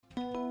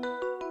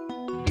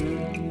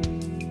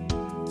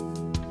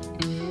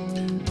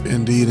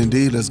Indeed,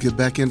 indeed. Let's get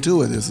back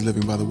into it. This is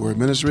Living by the Word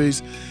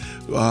Ministries.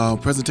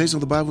 Presentation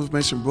of the Bible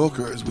Information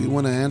Brokers. We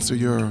want to answer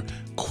your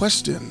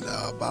question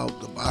about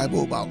the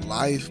Bible, about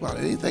life, about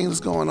anything that's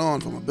going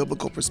on from a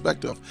biblical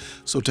perspective.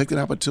 So take that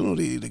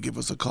opportunity to give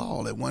us a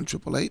call at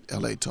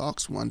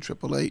 1-888-LA-TALKS,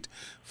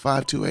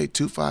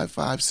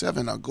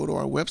 1-888-528-2557, or go to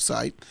our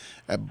website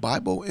at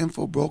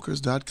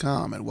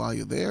BibleInfoBrokers.com. And while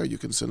you're there, you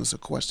can send us a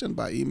question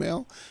by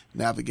email,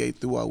 navigate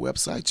through our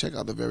website, check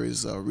out the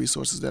various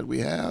resources that we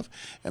have,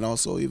 and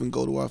also even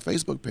go to our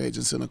Facebook page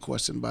and send a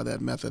question by that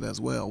method as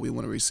well. We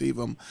want to receive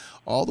them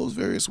all those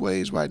various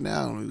ways right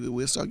now.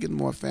 We'll start getting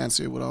more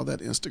fancier with all that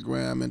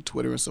Instagram and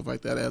Twitter and stuff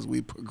like that as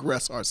we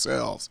progress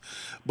ourselves.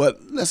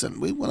 But listen,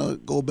 we want to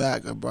go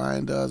back.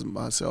 Brian does,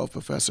 myself,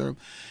 Professor,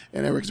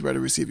 and Eric's ready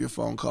to receive your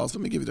phone calls.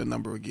 Let me give you the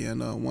number again,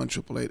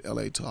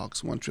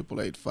 1-888-LA-TALKS,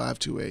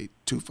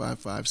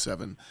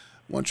 1-888-528-2557.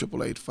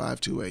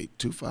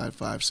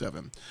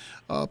 1-888-528-2557.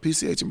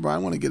 PCH and Brian,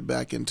 I want to get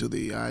back into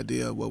the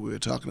idea of what we were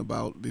talking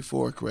about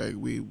before, Craig.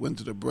 We went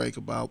to the break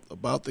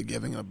about the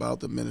giving and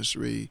about the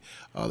ministry,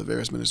 the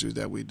various ministries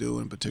that we do,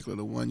 in particular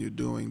the one you're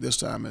doing this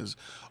time is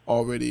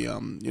already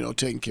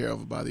taken care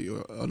of by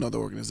another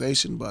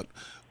organization. But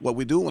what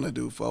we do want to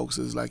do, folks,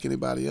 is like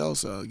anybody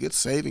else, get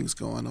savings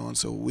going on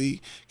so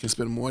we can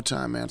spend more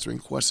time answering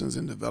questions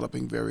and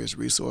developing various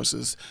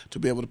resources to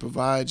be able to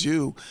provide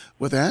you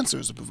with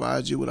answers, to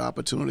provide you with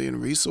opportunity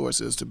and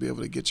resources to be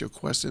able to get your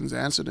questions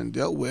answered and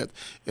dealt with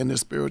in the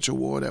spiritual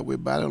war that we're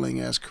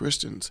battling as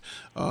Christians.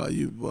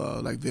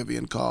 Like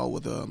Vivian called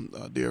with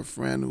a dear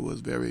friend who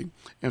was very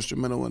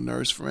instrumental, a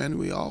nurse friend.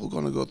 We all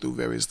going to go through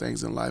various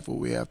things in life where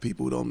we have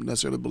people who don't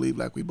necessarily believe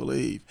like we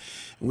believe.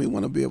 And we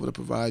want to be able to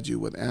provide you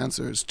with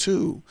answers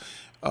to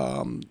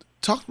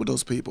talk with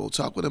those people,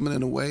 talk with them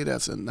in a way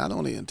that's not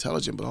only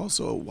intelligent but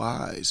also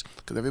wise,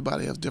 because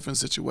everybody has different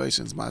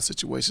situations. My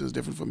situation is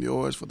different from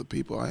yours, for the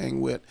people I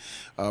hang with,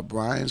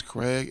 Brian's,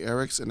 Craig,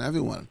 Eric's, and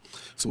everyone.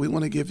 So we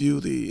want to give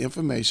you the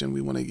information.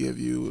 We want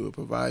to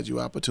provide you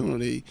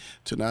opportunity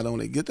to not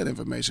only get that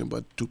information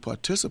but to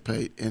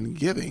participate in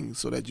giving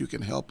so that you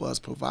can help us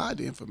provide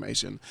the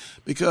information.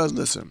 Because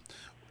listen,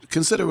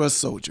 consider us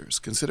soldiers.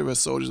 Consider us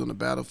soldiers on the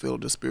battlefield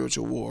of the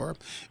spiritual war.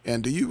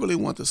 And do you really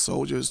want the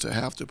soldiers to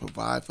have to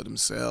provide for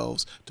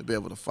themselves to be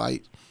able to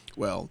fight?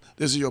 Well,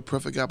 this is your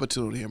perfect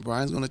opportunity, and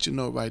Brian's going to let you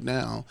know right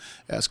now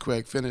as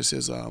Craig finishes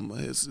his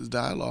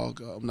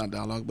dialogue, not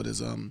dialogue, but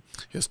his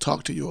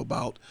talk to you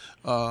about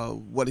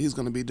what he's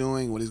going to be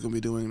doing, what he's going to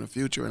be doing in the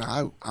future. And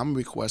I'm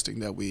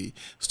requesting that we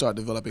start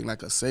developing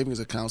like a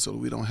savings account so that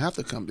we don't have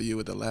to come to you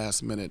at the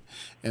last minute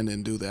and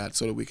then do that,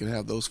 so that we can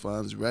have those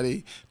funds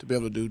ready to be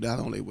able to do not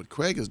only what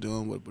Craig is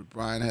doing, what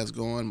Brian has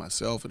going,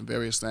 myself, and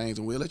various things.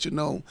 And we'll let you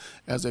know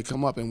as they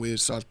come up, and we'll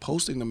start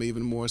posting them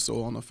even more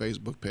so on the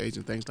Facebook page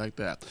and things like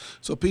that.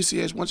 So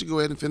PCH, why don't you go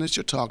ahead and finish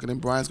your talk, and then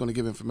Brian's going to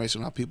give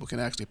information on how people can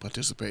actually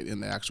participate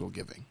in the actual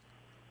giving.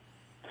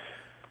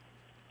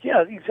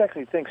 Yeah,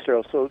 exactly. Thanks,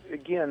 Daryl. So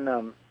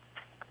again,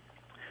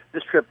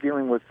 this trip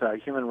dealing with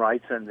human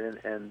rights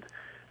and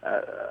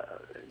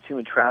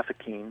human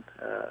trafficking,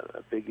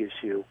 a big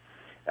issue.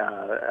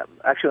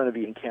 Actually, going to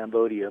be in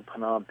Cambodia,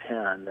 Phnom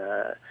Penh,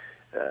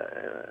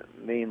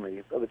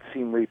 mainly. But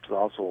Siem Reap is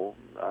also,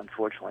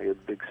 unfortunately, a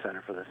big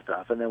center for this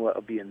stuff. And then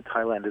we'll be in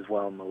Thailand as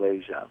well, and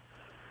Malaysia.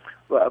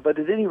 But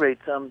at any rate,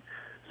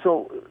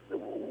 so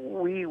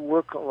we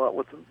work a lot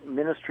with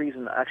ministries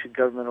and actually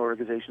government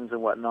organizations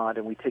and whatnot,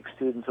 and we take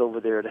students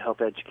over there to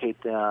help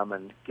educate them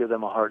and give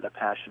them a heart and a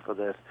passion for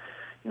this.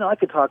 I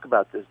could talk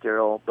about this,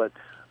 Daryl, but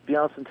to be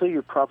honest, until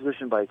you're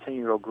propositioned by a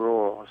 10-year-old girl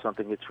or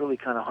something, it's really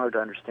kind of hard to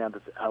understand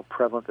how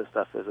prevalent this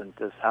stuff is and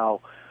just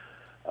how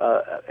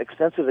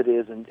extensive it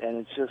is, and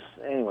it's just,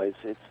 anyways,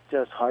 it's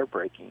just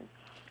heartbreaking.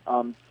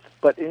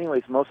 But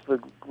anyways, most of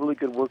the really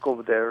good work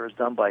over there is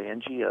done by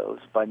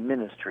NGOs, by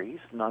ministries,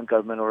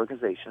 non-government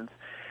organizations,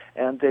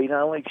 and they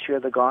not only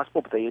share the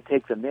gospel, but they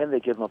take them in, they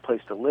give them a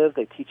place to live,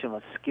 they teach them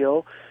a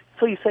skill.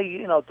 So you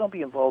say, don't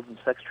be involved in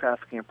sex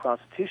trafficking and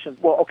prostitution.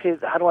 Well, okay,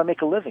 how do I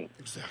make a living?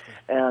 Exactly.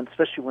 And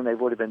especially when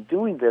they've already been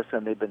doing this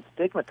and they've been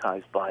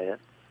stigmatized by it.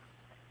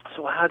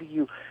 So how do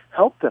you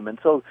help them? And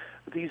so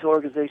these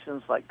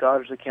organizations like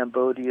Daughters of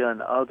Cambodia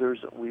and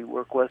others that we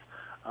work with,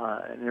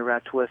 and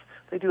interact with,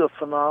 they do a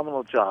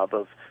phenomenal job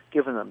of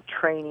giving them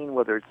training,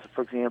 whether it's,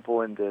 for example,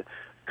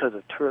 because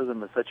of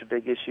tourism is such a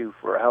big issue,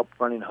 for help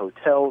running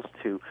hotels,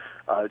 to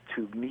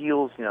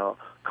meals,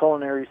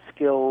 culinary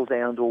skills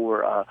and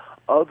or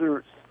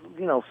other,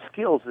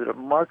 skills that are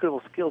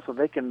marketable skills so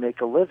they can make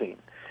a living.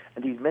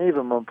 And many of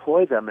them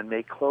employ them and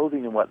make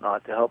clothing and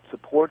whatnot to help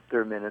support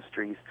their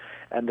ministries,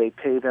 and they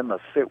pay them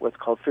what's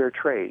called fair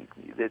trade.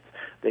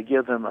 They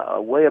give them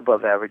a way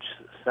above average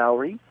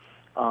salary.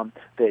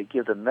 They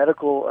give them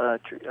medical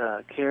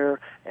care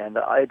and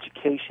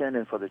education,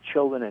 and for the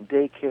children and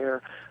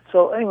daycare.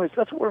 So anyways,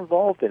 that's what we're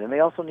involved in. And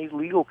they also need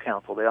legal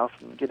counsel. They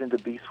often get into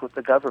beefs with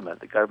the government.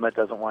 The government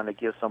doesn't want to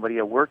give somebody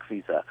a work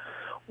visa,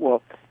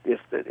 Well, if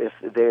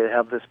they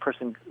have this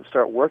person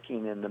start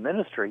working in the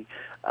ministry,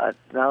 not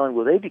only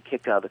will they be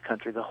kicked out of the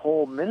country, the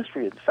whole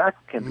ministry, in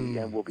fact, can be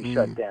and will be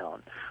shut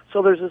down.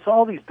 So there's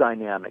all these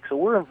dynamics. So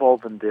we're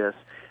involved in this,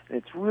 and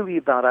it's really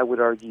about, I would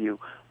argue,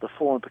 the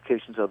full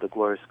implications of the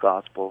glorious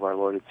gospel of our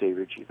Lord and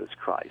Savior Jesus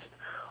Christ,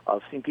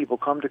 of seeing people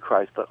come to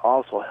Christ, but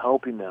also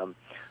helping them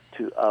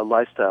to a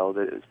lifestyle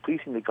that is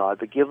pleasing to God,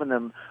 but giving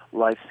them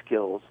life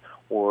skills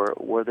or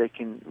where they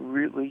can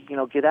really,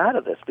 get out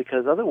of this,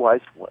 because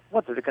otherwise,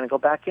 what they're going to go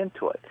back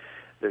into it.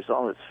 There's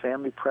all this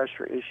family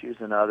pressure issues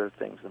and other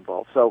things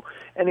involved. So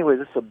anyway,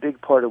 this is a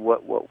big part of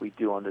what we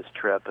do on this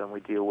trip, and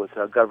we deal with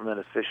government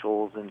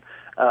officials and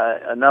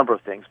a number of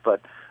things.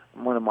 But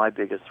one of my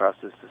biggest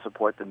thrusts is to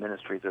support the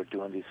ministry. They're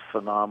doing these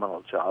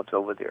phenomenal jobs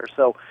over there.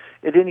 So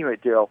at any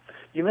rate, Daryl,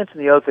 you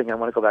mentioned the other thing. I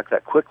want to go back to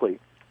that quickly.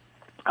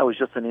 I was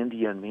just in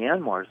India and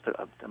Myanmar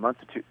a month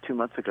or 2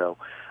 months ago,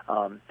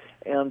 and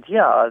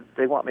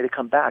they want me to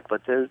come back,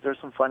 but there's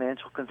some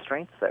financial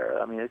constraints there.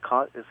 I mean, it's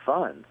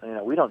funds.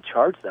 We don't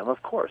charge them,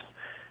 of course,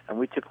 and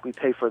we typically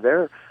pay for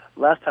their.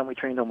 Last time we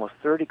trained almost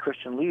 30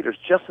 Christian leaders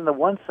just in the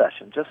one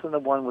session, just in the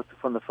one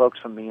from the folks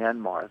from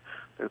Myanmar,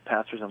 their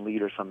pastors and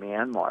leaders from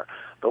Myanmar.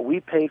 But we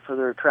paid for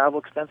their travel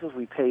expenses.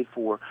 We paid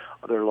for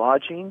their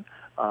lodging,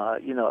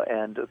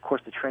 and of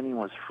course the training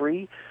was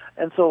free.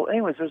 And so,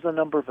 anyways, there's a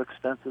number of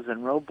expenses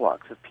and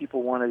roadblocks. If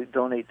people want to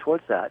donate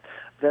towards that,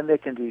 then they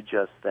can do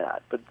just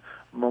that. But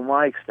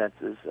my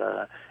expenses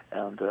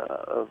and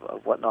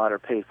of whatnot are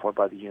paid for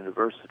by the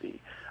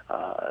university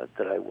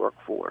that I work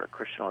for, a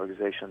Christian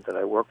organization that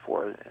I work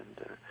for,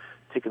 and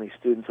taking these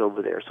students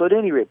over there. So at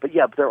any rate, but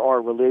there are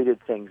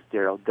related things,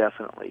 Daryl,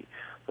 definitely,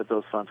 that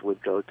those funds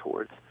would go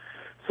towards.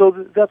 So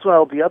that's what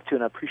I'll be up to,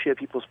 and I appreciate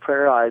people's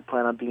prayer. I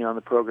plan on being on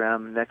the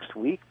program next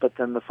week, but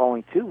then the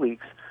following 2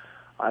 weeks,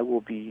 I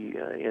will be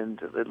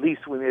at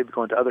least we may be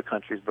going to other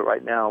countries, but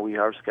right now we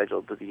are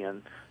scheduled to be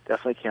in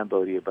definitely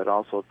Cambodia, but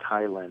also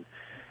Thailand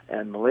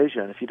and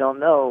Malaysia. And if you don't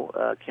know,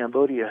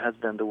 Cambodia has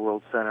been the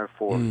world center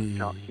for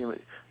not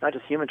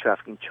just human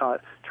trafficking,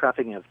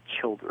 trafficking of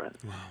children.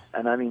 Wow.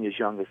 And I mean as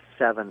young as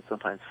 7,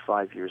 sometimes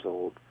 5 years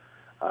old.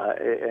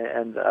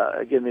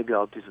 Again, maybe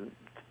I'll do some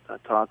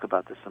talk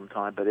about this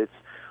sometime, but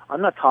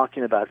I'm not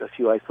talking about a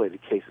few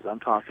isolated cases. I'm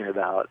talking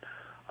about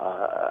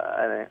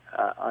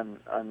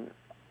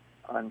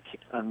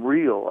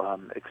unreal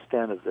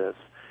extent of this.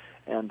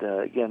 And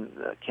again,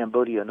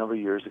 Cambodia a number of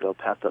years ago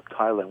passed up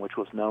Thailand, which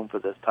was known for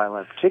this.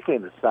 Thailand,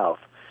 particularly in the south,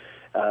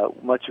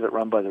 much of it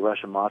run by the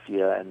Russian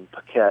mafia, and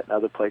Phuket and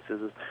other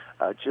places.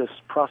 Just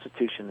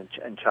prostitution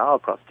and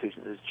child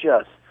prostitution is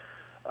just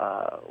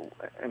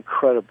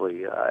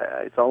incredibly.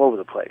 It's all over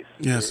the place.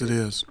 Yes, it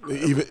is.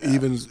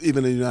 Even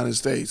in the United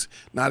States,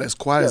 not as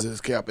quiet as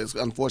it's kept.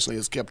 Unfortunately,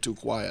 it's kept too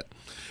quiet.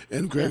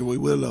 And Greg, we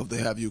would love to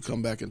have you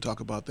come back and talk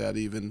about that.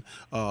 Even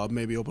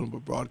maybe open up a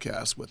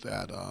broadcast with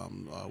that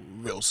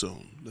real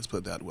soon. Let's put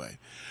it that way.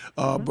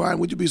 Brian,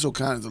 would you be so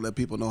kind as to let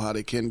people know how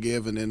they can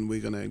give, and then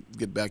we're going to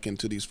get back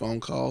into these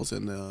phone calls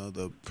and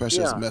the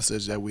precious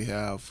message that we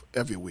have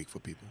every week for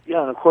people.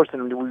 Yeah, and of course,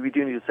 and we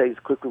do need to say this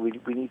quickly.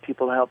 We need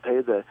people to help pay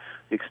the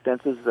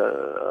expenses.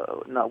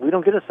 No, we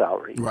don't get a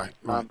salary, right?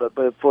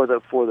 But for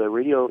the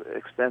radio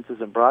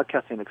expenses and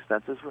broadcasting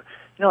expenses,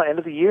 end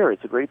of the year,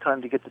 it's a great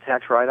time to get the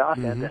tax write-off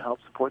and to help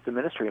support the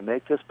ministry and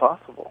make this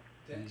possible.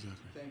 Thanks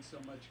so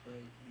much,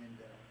 Greg. And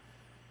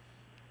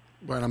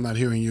Brian, I'm not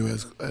hearing you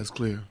as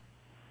clear.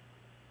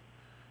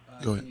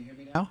 Go ahead. Can you hear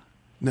me now?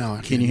 No,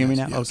 can you hear me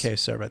now? Yes. Okay,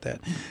 sorry about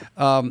that.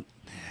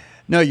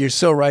 No, you're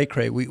so right,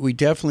 Craig. We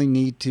definitely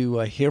need to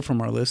hear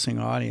from our listening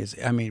audience.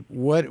 I mean,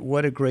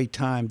 what a great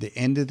time. The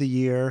end of the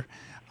year,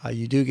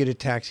 you do get a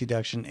tax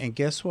deduction. And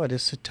guess what?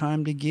 It's a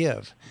time to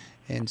give.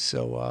 And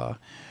so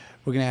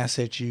we're going to ask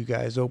that you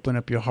guys open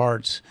up your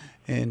hearts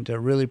and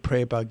really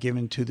pray about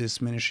giving to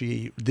this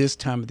ministry this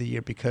time of the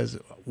year, because,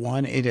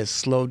 one, it has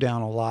slowed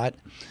down a lot.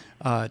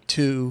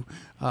 Two,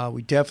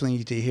 we definitely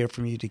need to hear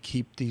from you to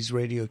keep these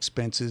radio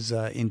expenses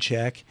in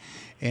check.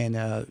 And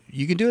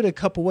you can do it a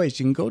couple ways.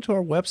 You can go to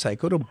our website.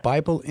 Go to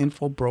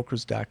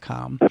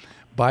BibleInfoBrokers.com.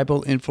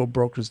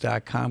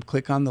 BibleInfoBrokers.com.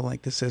 Click on the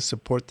link that says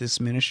support this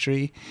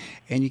ministry,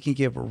 and you can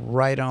give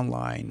right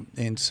online.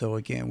 And so,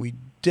 again, we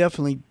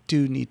definitely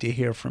do need to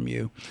hear from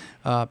you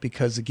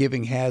because the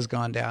giving has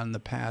gone down in the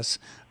past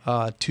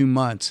 2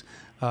 months.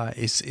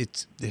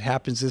 It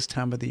happens this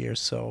time of the year.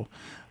 So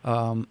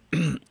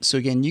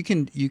again, you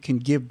can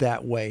give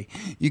that way.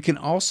 You can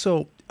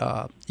also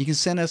you can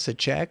send us a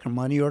check or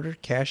money order,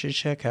 cash a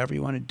check, however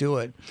you want to do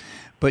it.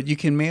 But you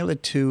can mail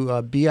it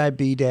to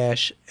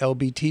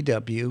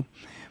BIB-LBTW.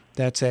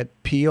 That's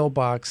at P.O.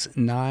 Box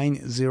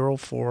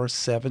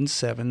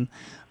 90477,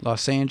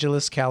 Los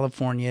Angeles,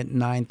 California,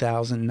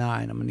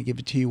 9009. I'm going to give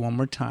it to you one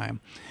more time.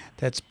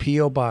 That's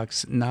P.O.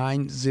 Box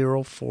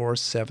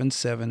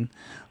 90477,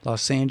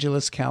 Los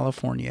Angeles,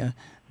 California,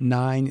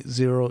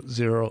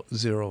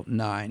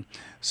 90009.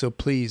 So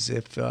please,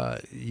 if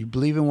you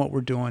believe in what we're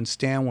doing,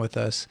 stand with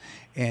us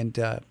and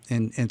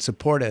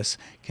support us.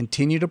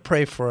 Continue to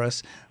pray for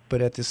us.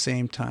 but at the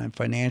same time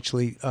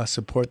financially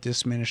support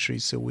this ministry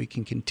so we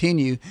can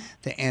continue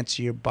to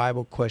answer your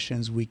Bible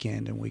questions week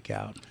in and week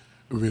out.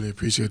 Really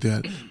appreciate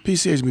that.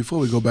 PCH, before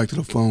we go back to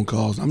the phone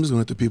calls, I'm just going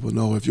to let the people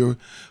know if you're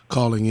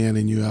calling in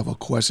and you have a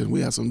question,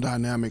 we have some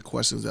dynamic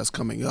questions that's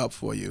coming up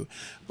for you.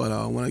 But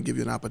I want to give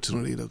you an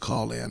opportunity to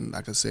call in.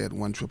 Like I said,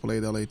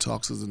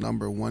 1-888-LA-TALKS is the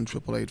number,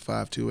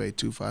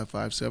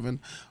 1-888-528-2557,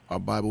 or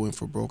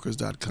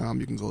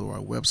BibleInfoBrokers.com. You can go to our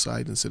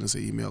website and send us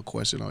an email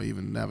question or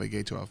even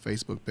navigate to our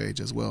Facebook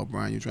page as well.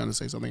 Brian, you trying to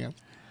say something else?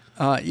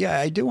 Yeah,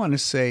 I do want to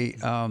say,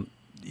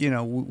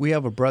 we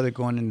have a brother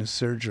going into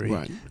surgery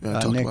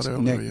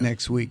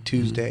next week,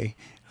 Tuesday,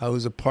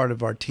 who's a part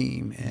of our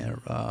team.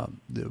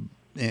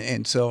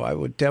 And so I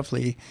would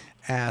definitely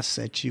ask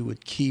that you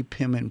would keep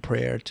him in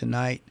prayer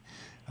tonight,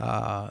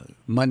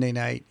 Monday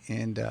night.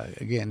 And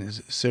again,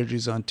 his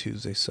surgery's on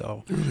Tuesday.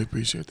 So I really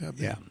appreciate that,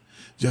 man.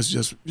 Yeah.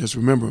 Just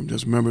remember him.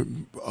 Just remember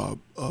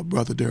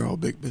Brother Darrell,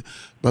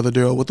 Brother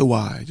Darrell with the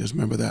Y. Just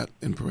remember that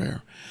in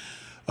prayer.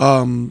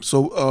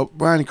 So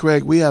Brian and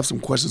Craig, we have some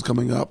questions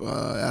coming up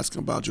asking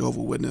about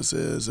Jehovah's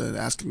Witnesses and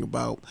asking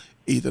about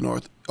Eastern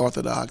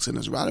Orthodox, and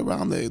it's right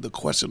around the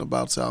question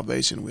about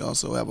salvation. We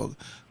also have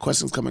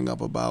questions coming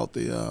up about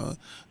the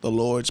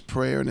Lord's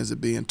Prayer and is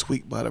it being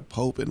tweaked by the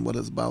Pope and what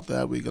is about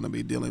that. We're going to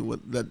be dealing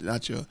with that,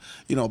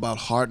 about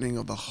hardening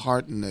of the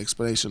heart and the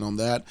explanation on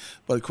that.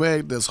 But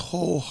Craig, this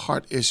whole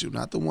heart issue,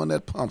 not the one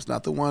that pumps,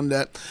 not the one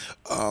that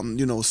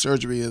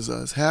surgery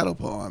is had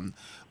upon.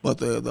 But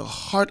the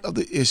heart of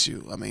the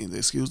issue,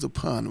 excuse the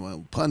pun,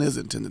 well, pun is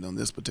intended on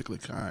this particular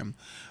time,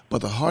 but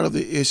the heart of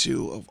the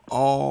issue of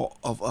all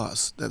of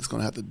us that's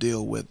going to have to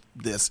deal with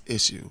this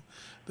issue,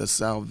 the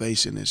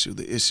salvation issue,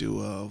 the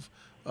issue of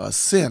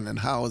sin and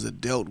how is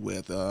it dealt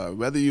with,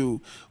 whether you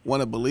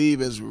want to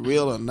believe it's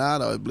real or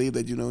not, or believe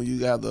that, you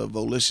have the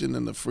volition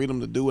and the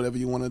freedom to do whatever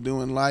you want to do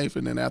in life,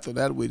 and then after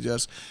that we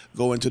just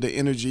go into the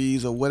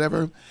energies or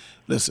whatever.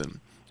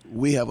 Listen.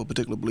 We have a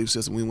particular belief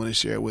system we want to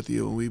share with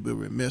you, and we'd be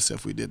remiss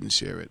if we didn't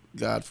share it.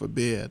 God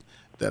forbid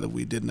that if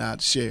we did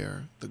not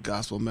share the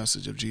gospel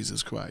message of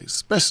Jesus Christ,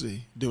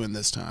 especially during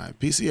this time.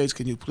 PCH,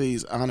 can you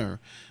please honor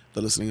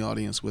the listening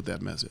audience with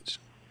that message?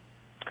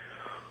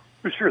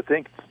 For sure.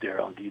 Thanks,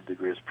 Darrell. Indeed, the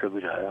greatest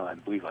privilege I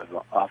believe I've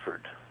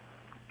offered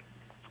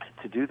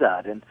to do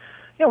that. And,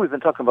 we've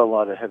been talking about a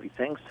lot of heavy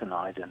things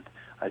tonight, and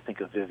I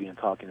think of Vivian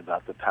talking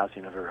about the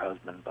passing of her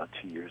husband about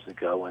 2 years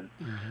ago, and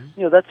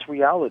that's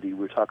reality. We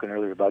were talking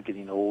earlier about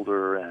getting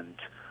older, and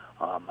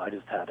I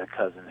just had a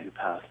cousin who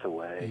passed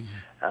away,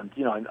 and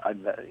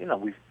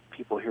we've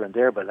people here and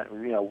there, but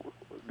to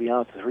be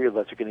honest, the three of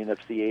us are getting up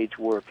to the age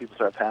where people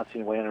start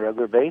passing away on a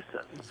regular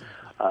basis.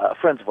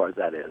 Friends of ours,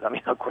 that is.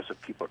 Of course,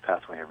 people are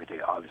passing away every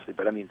day, obviously,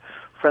 but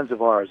friends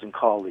of ours and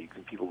colleagues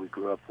and people we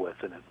grew up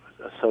with and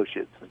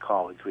associates and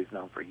colleagues we've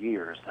known for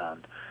years,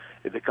 and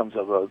it becomes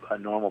a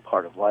normal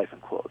part of life, in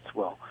quotes.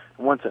 Well,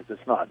 in one sense,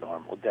 it's not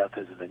normal. Death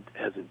has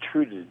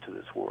intruded into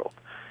this world.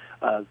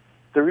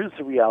 There is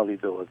a reality,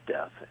 though, of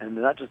death, and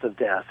not just of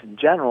death in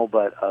general,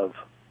 but of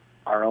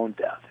our own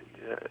death,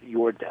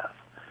 your death.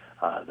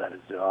 That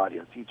is the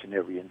audience, each and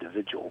every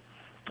individual,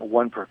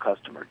 one per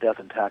customer. Death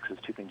and taxes,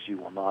 two things you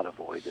will not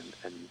avoid,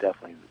 and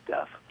definitely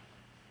death,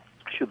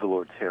 should the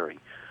Lord tarry.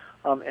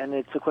 And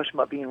it's a question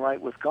about being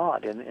right with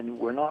God, and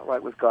we're not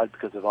right with God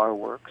because of our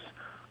works,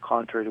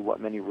 contrary to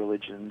what many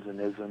religions and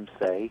isms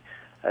say,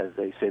 as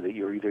they say that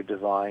you're either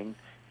divine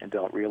and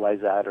don't realize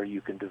that, or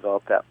you can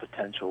develop that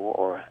potential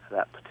or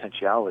that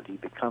potentiality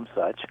become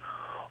such,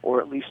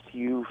 or at least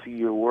you, through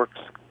your works,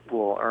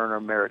 will earn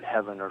or merit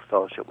heaven or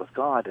fellowship with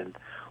God. And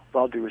with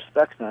all due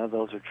respect, none of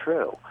those are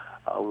true.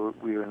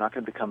 We are not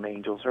going to become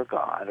angels or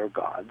God or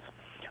gods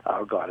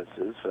or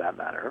goddesses, for that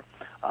matter.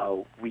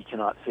 We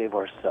cannot save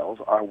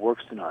ourselves. Our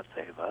works do not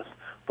save us.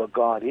 But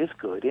God is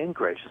good and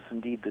gracious.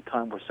 Indeed, the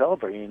time we're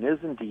celebrating is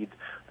indeed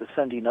the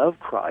sending of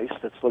Christ.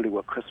 That's literally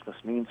what Christmas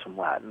means from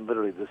Latin,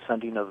 literally the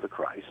sending of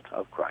Christ.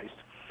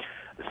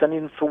 The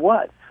sending for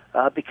what?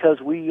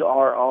 Because we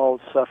are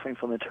all suffering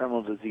from the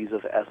terminal disease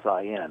of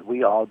SIN.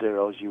 We all,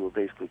 Darrell, as you were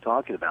basically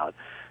talking about,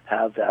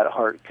 have that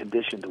heart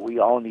condition that we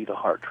all need a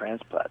heart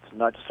transplant. So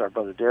not just our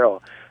brother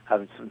Darrell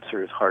having some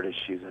serious heart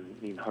issues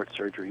and needing heart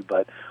surgery,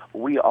 but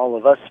we, all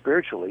of us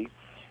spiritually,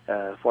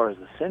 as far as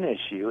the sin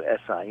issue,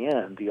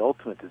 SIN, the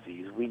ultimate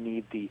disease, we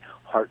need the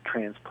heart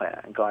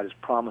transplant, and God has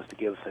promised to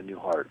give us a new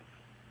heart.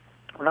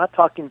 We're not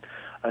talking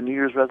a New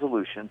Year's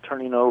resolution,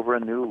 turning over a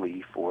new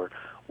leaf, or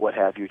what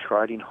have you,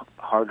 trying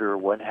harder or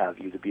what have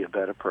you to be a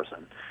better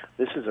person.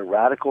 This is a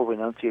radical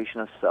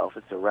renunciation of self.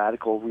 It's a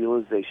radical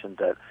realization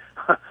that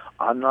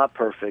I'm not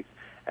perfect,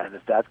 and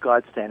if that's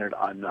God's standard,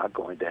 I'm not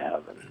going to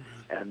heaven.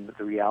 And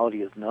the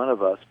reality is none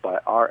of us, by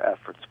our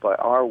efforts, by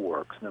our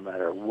works, no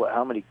matter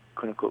how many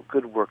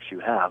good works you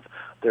have,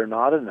 they're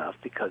not enough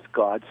because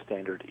God's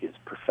standard is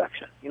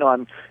perfection.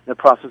 I'm in the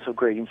process of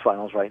grading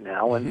finals right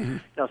now,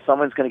 and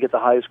someone's going to get the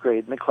highest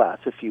grade in the class,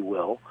 if you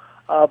will.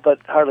 But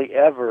hardly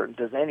ever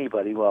does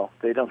anybody. Well,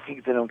 they don't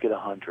get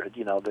 100.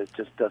 That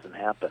just doesn't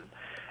happen.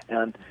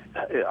 And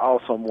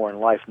also more in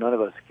life, none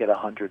of us get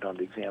 100 on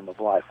the exam of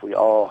life. We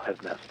all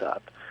have messed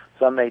up.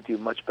 Some may do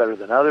much better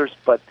than others,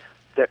 but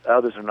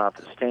others are not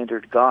the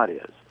standard. God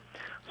is.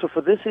 So for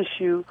this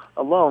issue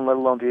alone, let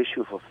alone the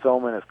issue of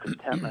fulfillment, of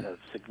contentment, of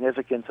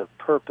significance, of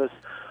purpose,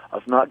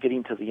 of not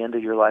getting to the end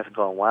of your life and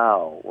going,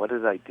 wow, what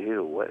did I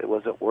do?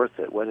 Was it worth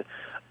it?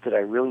 Did I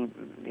really,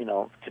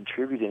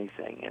 contribute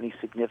anything, any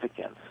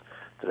significance?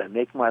 Did I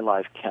make my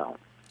life count?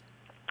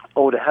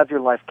 Oh, to have your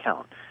life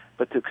count,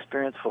 but to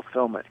experience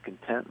fulfillment,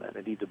 contentment.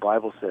 Indeed, the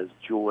Bible says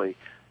joy,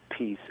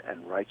 peace,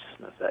 and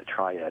righteousness, that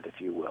triad, if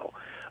you will.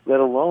 Let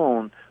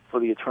alone for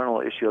the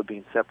eternal issue of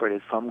being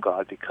separated from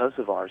God because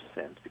of our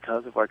sins,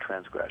 because of our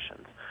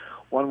transgressions.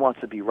 One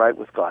wants to be right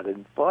with God,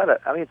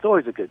 but it's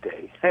always a good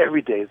day.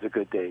 Every day is a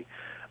good day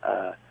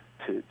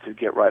to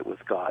get right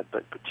with God,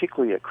 but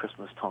particularly at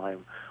Christmas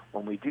time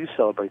when we do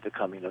celebrate the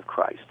coming of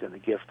Christ and the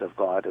gift of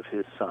God, of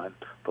His Son,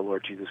 the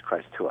Lord Jesus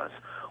Christ, to us.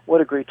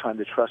 What a great time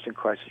to trust in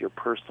Christ as your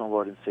personal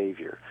Lord and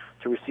Savior,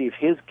 to receive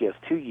His gift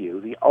to you,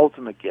 the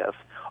ultimate gift.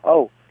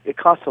 Oh, it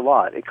costs a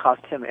lot. It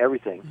cost Him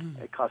everything.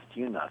 It cost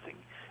you nothing.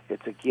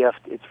 It's a gift.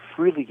 It's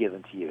freely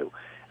given to you,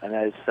 and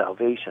that is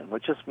salvation,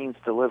 which just means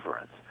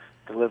deliverance.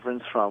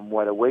 Deliverance from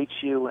what awaits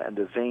you and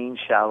the vain,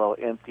 shallow,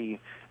 empty,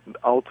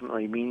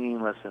 ultimately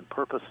meaningless and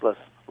purposeless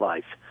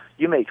life.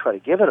 You may try to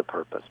give it a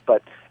purpose,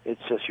 but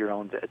it's just your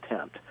own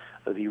attempt.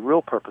 The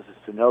real purpose is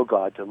to know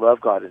God, to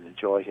love God and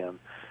enjoy Him,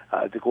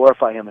 to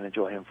glorify Him and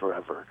enjoy Him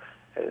forever,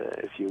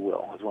 if you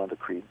will, as one of the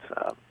creed's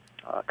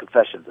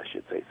confessions, I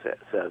should say,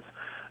 says,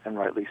 and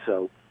rightly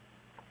so.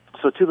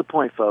 So to the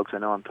point, folks, I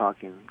know I'm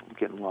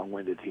getting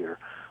long-winded here,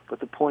 but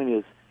the point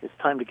is, it's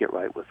time to get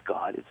right with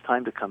God. It's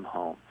time to come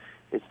home.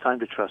 It's time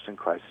to trust in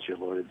Christ as your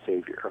Lord and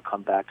Savior, or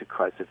come back to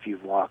Christ if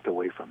you've walked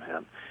away from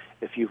Him.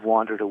 If you've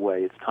wandered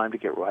away, it's time to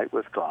get right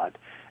with God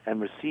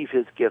and receive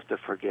His gift of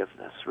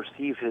forgiveness,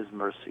 receive His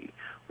mercy,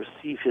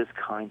 receive His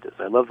kindness.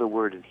 I love the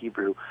word in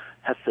Hebrew,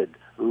 hesed,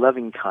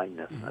 loving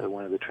kindness,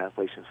 one of the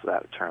translations for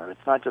that term.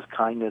 It's not just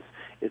kindness,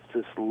 it's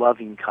this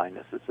loving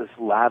kindness. It's this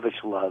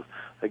lavish love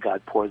that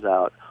God pours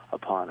out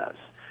upon us.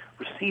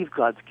 Receive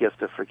God's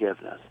gift of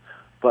forgiveness.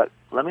 But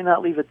let me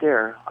not leave it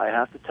there. I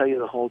have to tell you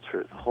the whole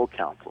truth, the whole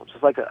counsel,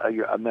 just like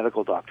a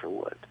medical doctor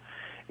would.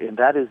 And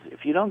that is,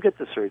 if you don't get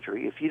the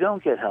surgery, if you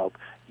don't get help,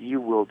 you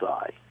will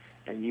die.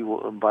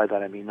 And by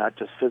that I mean not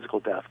just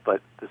physical death,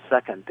 but the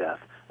second death,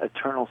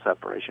 eternal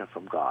separation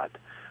from God.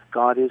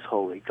 God is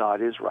holy,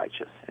 God is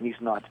righteous, and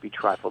He's not to be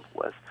trifled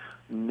with.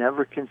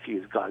 Never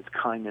confuse God's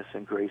kindness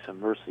and grace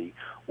and mercy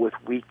with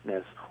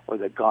weakness, or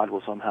that God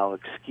will somehow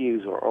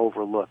excuse or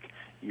overlook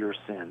your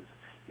sins,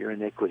 your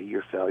iniquity,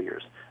 your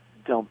failures.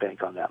 Don't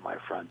bank on that, my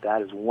friend.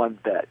 That is one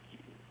bet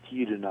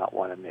you do not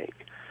want to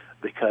make.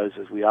 Because,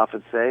 as we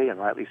often say, and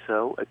rightly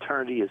so,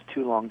 eternity is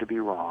too long to be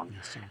wrong.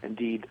 Yes,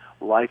 indeed,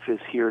 life is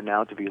here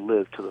now to be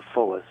lived to the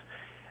fullest.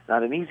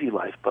 Not an easy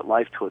life, but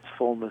life to its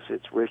fullness,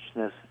 its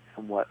richness,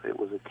 and what it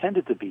was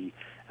intended to be,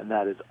 and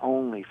that is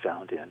only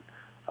found in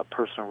a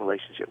personal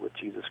relationship with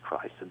Jesus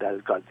Christ. And that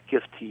is God's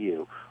gift to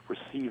you.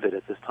 Receive it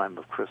at this time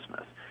of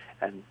Christmas,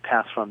 and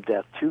pass from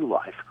death to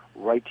life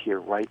right here,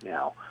 right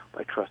now,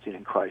 by trusting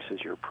in Christ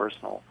as your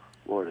personal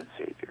Lord and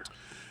Savior.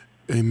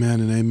 Amen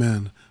and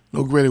amen.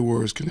 No greater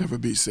words can ever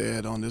be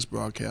said on this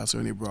broadcast or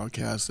any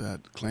broadcast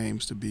that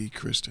claims to be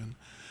Christian.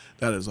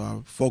 That is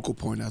our focal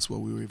point. That's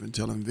what we were even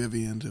telling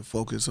Vivian, to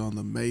focus on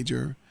the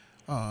major,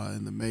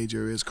 and the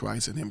major is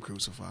Christ and Him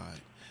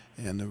crucified,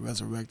 and the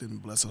resurrected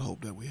and blessed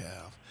hope that we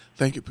have.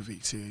 Thank you,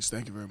 PCH.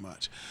 Thank you very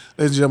much.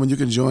 Ladies and gentlemen, you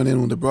can join in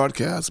on the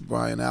broadcast.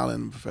 Brian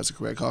Allen, Professor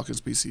Craig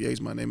Hawkins, PCH.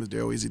 My name is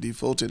Daryl Easy D.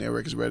 Fulton.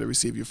 Eric is ready to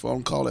receive your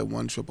phone call at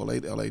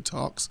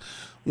 1-888-LA-TALKS,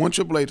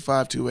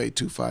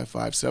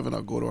 1-888-528-2557,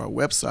 or go to our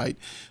website.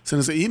 Send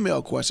us an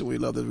email question.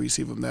 We'd love to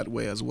receive them that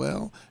way as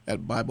well,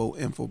 at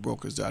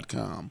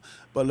BibleInfoBrokers.com.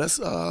 But let's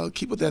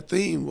keep with that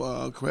theme,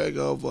 Craig,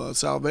 of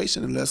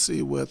salvation, and let's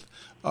see what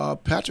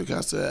Patrick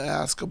has to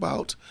ask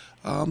about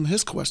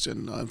his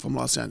question from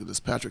Los Angeles.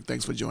 Patrick,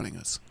 thanks for joining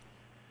us.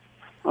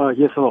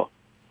 Yes, hello.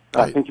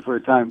 Thank you for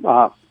your time.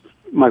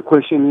 My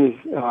question is,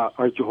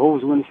 are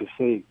Jehovah's Witnesses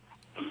saved?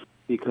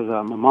 Because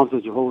my mom's a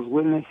Jehovah's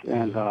Witness,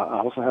 and I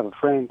also have a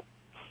friend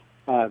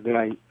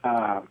that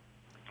I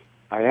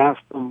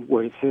asked him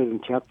where it says in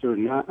chapter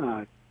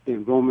 9,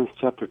 in Romans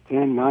chapter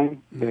 10:9,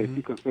 that if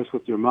you confess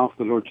with your mouth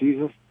the Lord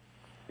Jesus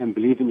and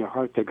believe in your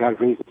heart that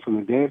God raised him from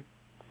the dead,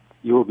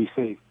 you will be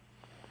saved.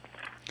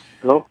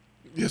 Hello?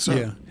 Yes, sir.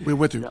 Yeah. We're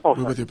with you.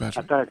 We're with you,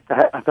 Patrick. I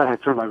thought I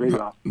had turned my radio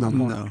off.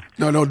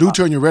 No. Do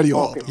turn your radio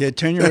off. Yeah,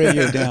 turn your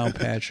radio down,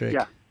 Patrick.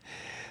 Yeah.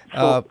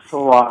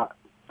 So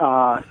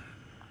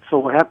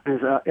what happened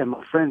is, and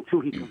my friend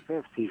too, he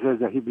confessed. He says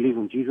that he believes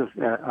in Jesus,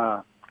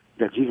 that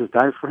Jesus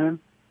died for him,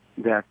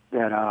 that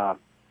let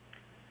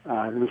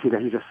me see,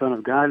 that he's the Son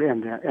of God,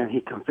 and he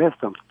confessed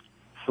him.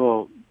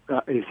 So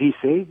is he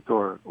saved,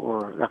 or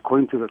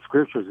according to the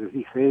scriptures, is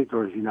he saved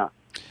or is he not?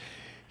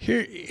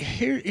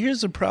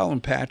 Here's the problem,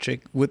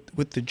 Patrick, with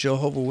the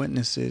Jehovah's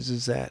Witnesses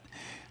is that,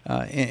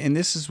 and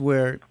this is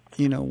where,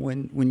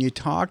 when you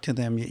talk to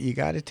them, you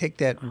got to take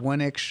that one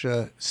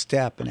extra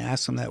step and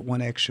ask them that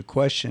one extra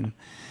question,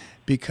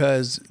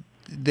 because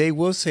they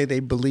will say they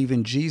believe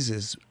in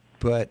Jesus,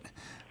 but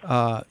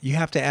you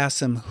have to ask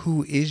them,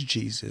 who is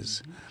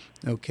Jesus?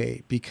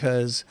 Okay,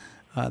 because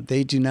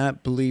they do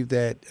not believe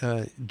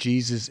that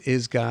Jesus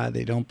is God.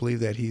 They don't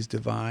believe that he's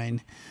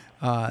divine.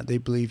 They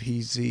believe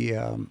he's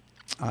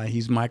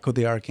he's Michael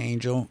the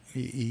Archangel.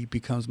 He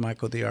becomes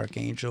Michael the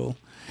Archangel.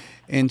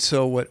 And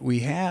so what we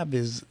have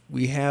is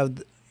we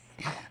have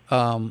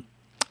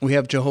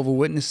Jehovah's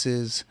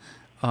Witnesses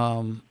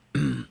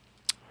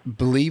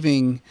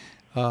believing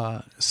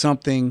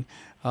something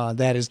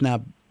that is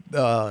not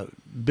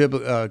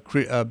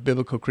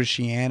biblical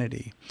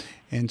Christianity.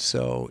 And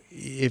so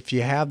if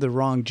you have the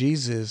wrong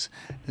Jesus,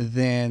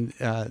 then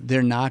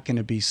they're not going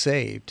to be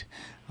saved.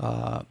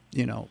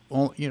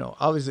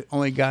 Obviously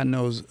only God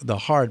knows the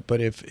heart,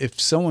 but if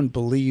someone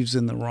believes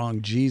in the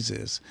wrong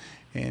Jesus,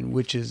 and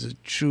which is a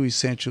true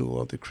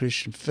essential of the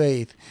Christian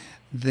faith,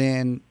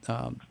 then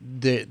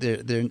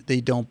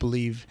they don't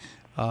believe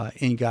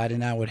in God.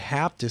 And I would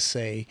have to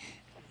say,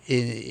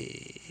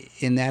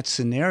 in that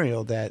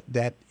scenario,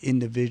 that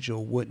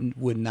individual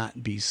would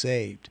not be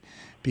saved,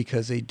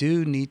 because they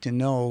do need to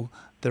know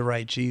the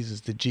right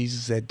Jesus, the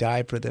Jesus that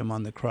died for them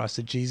on the cross,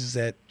 the Jesus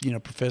that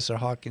Professor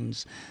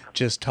Hawkins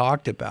just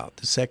talked about,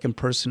 the second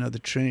person of the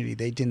Trinity.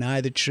 They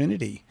deny the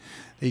Trinity.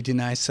 They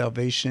deny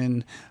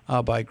salvation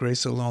by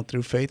grace alone,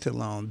 through faith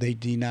alone. They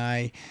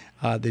deny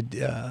the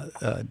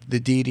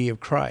deity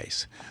of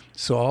Christ.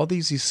 So all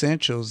these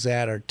essentials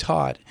that are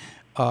taught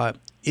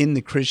in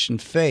the Christian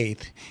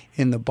faith,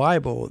 in the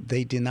Bible,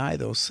 they deny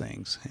those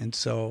things. And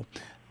so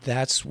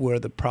that's where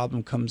the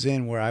problem comes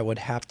in, where I would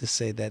have to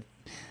say that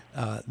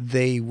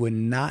they would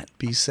not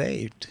be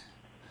saved.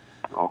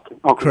 Okay.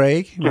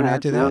 Craig, you want to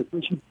add to that?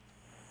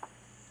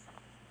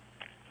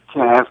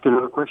 Can I ask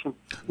another question?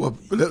 Well,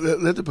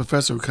 let the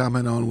professor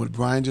comment on what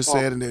Brian just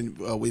said, and then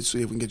we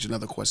see if we can get you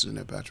another question in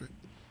there, Patrick.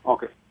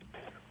 Okay.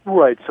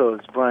 Right, so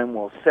as Brian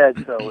well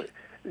said, so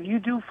you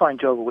do find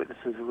Jehovah's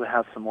Witnesses who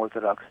have some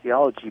Orthodox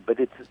theology, but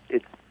it's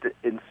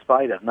in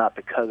spite of, not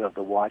because of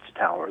the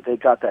Watchtower. They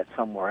got that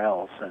somewhere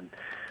else, and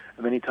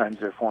many times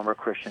they're former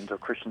Christians or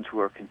Christians who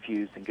are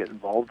confused and get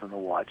involved in the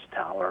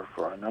Watchtower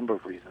for a number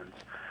of reasons.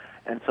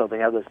 And so they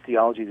have this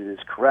theology that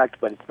is correct,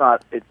 but it's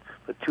not.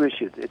 But two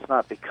issues: it's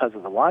not because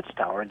of the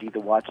Watchtower. Indeed,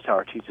 the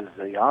Watchtower teaches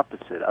the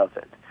opposite of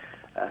it.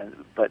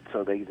 But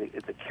so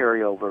it's a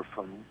carryover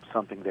from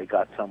something they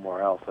got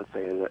somewhere else. Let's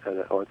say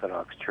an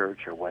Orthodox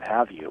church or what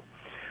have you.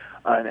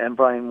 And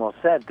Brian well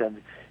said that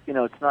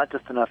it's not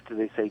just enough to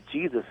they say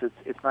Jesus.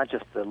 It's not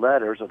just the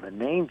letters or the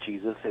name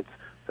Jesus. It's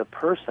the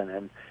person.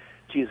 And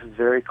Jesus is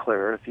very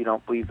clear. If you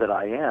don't believe that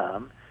I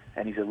am,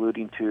 and he's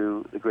alluding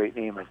to the great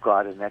name of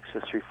God in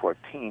Exodus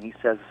 3:14. He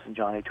says this in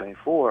John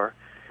 8:24.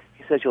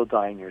 He says you'll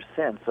die in your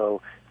sin.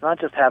 So it's not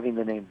just having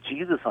the name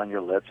Jesus on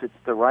your lips. It's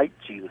the right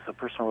Jesus, a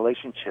personal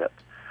relationship.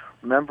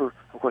 Remember,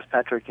 of course,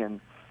 Patrick,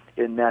 in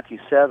Matthew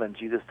 7,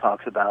 Jesus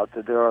talks about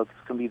that there are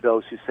going to be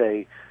those who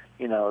say,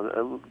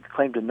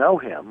 claim to know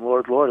him.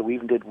 Lord, Lord, we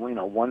even did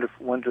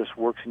wondrous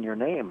works in your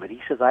name. But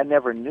he says, I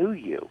never knew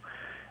you.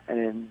 And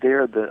in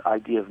there, the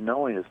idea of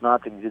knowing is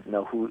not that he didn't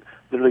know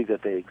literally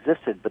that they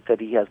existed, but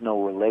that he has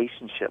no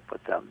relationship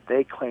with them.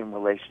 They claim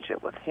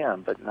relationship with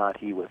him, but not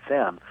he with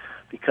them,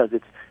 because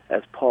it's,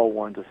 as Paul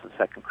warns us in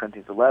 2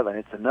 Corinthians 11,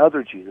 it's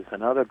another Jesus,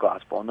 another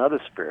gospel,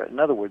 another spirit. In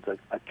other words,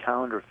 a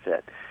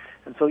counterfeit.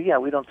 And so,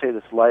 we don't say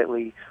this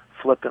lightly,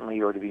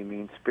 flippantly, or to be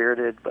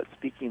mean-spirited, but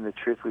speaking the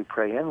truth, we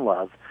pray in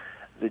love.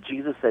 The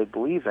Jesus they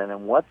believe in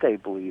and what they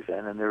believe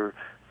in, and there are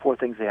 4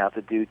 things they have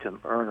to do to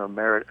earn or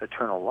merit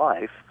eternal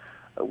life,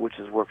 which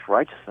is works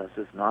righteousness,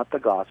 is not the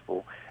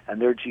gospel,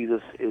 and their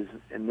Jesus is,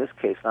 in this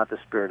case, not the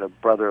spirit of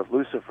brother of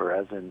Lucifer,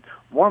 as in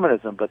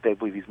Mormonism, but they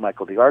believe he's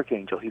Michael the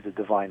Archangel. He's a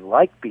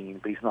divine-like being,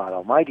 but he's not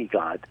Almighty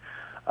God.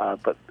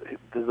 But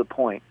there's a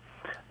point.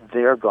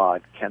 Their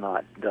God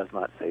does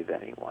not save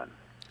anyone.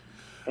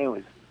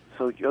 Anyways,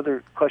 so your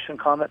other question,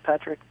 comment,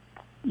 Patrick?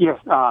 Yes,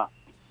 I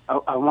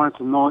wanted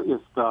to know if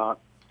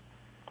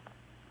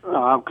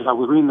because I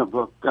was reading the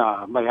book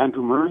by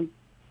Andrew Murray,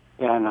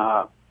 and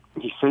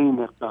he's saying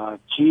that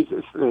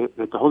Jesus,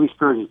 that the Holy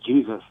Spirit is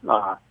Jesus.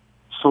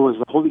 So is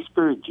the Holy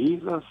Spirit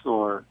Jesus,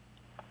 or?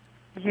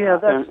 Yeah,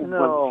 that's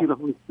no. See the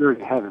Holy Spirit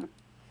in heaven.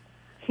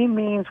 He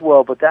means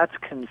well, but that's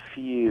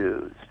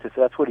confused. If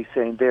that's what he's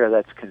saying there,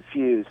 that's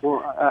confused.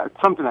 Well,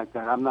 something like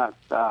that. I'm not.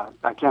 I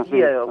can't say.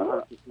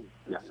 Yeah.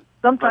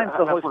 Sometimes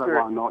the Holy Spirit. That's what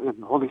I want to know. Is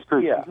the Holy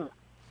Spirit Jesus?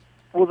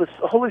 Well, the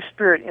Holy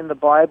Spirit in the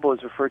Bible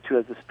is referred to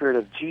as the Spirit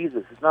of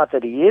Jesus. It's not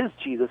that he is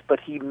Jesus, but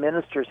he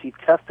ministers, he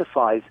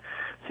testifies.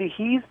 See,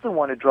 he's the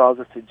one who draws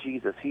us to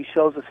Jesus. He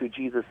shows us who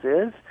Jesus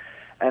is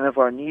and of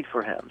our need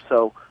for him.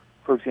 So,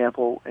 for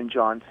example, in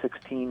John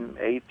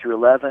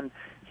 16:8-11,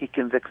 he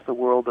convicts the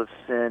world of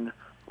sin,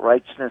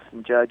 righteousness,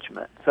 and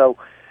judgment. So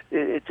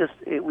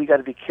we got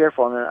to be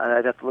careful, and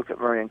I'd have to look at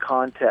Murray in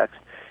context.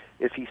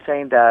 If he's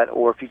saying that,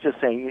 or if he's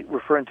just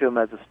referring to him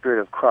as the Spirit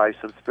of Christ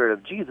or the Spirit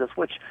of Jesus,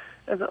 which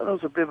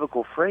those are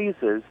biblical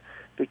phrases,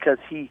 because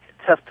he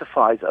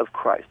testifies of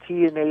Christ.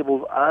 He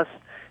enables us.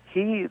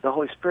 The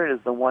Holy Spirit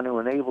is the one who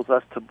enables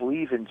us to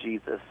believe in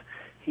Jesus.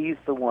 He's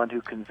the one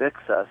who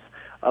convicts us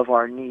of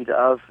our need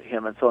of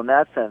him. And so in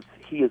that sense,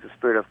 he is the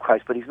Spirit of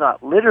Christ, but he's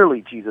not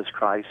literally Jesus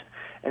Christ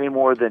any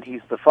more than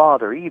he's the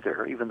Father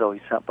either, even though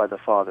he's sent by the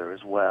Father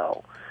as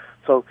well.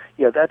 So,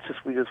 yeah, that's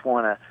just, we just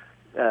want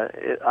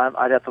to,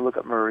 I'd have to look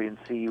at Murray and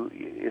see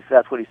if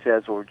that's what he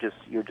says, or just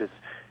you're just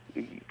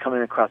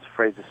coming across the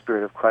phrase the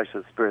Spirit of Christ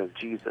or the Spirit of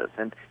Jesus.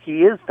 And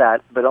he is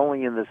that, but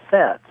only in the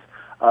sense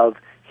of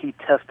he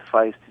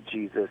testifies to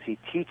Jesus. He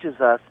teaches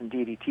us,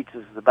 indeed, he teaches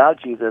us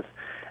about Jesus,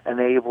 and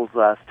enables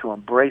us to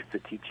embrace the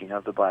teaching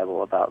of the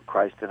Bible about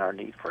Christ and our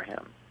need for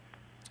him.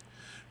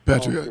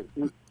 Patrick,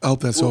 I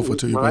hope that's helpful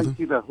to you, brother. Will I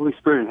see the Holy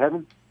Spirit in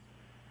heaven?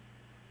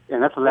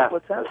 And that's the last.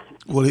 What's that?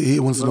 Well, he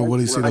wants to know, will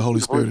he see the Holy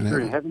Spirit in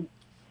heaven?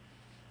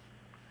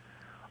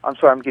 I'm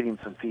sorry, I'm getting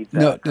some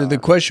feedback. No, the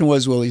question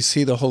was, will he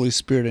see the Holy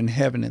Spirit in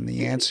heaven? And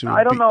the answer would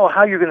I don't know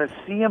how you're going to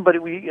see him, but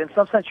in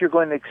some sense you're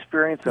going to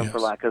experience him, Yes. for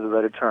lack of a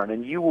better term.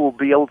 And you will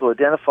be able to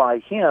identify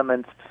him,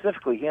 and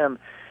specifically him,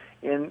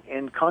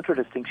 in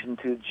contradistinction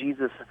to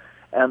Jesus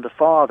and the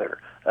Father.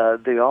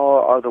 They all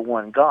are the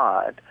one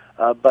God.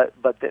 But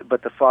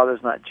the Father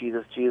is not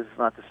Jesus, Jesus is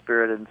not the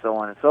Spirit, and so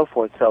on and so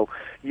forth. So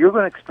you're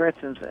going to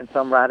experience in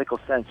some radical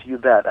sense, you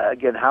bet.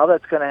 Again, how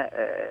that's going to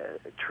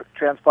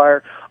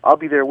transpire, I'll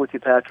be there with you,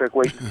 Patrick.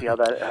 Wait to see how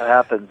that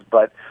happens.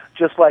 But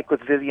just like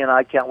with Vivian,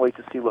 I can't wait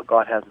to see what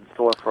God has in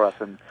store for us.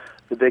 And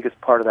the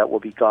biggest part of that will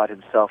be God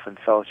himself and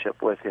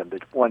fellowship with him, the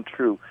one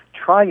true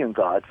triune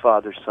God,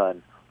 Father,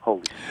 Son,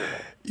 Holy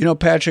Spirit. You know,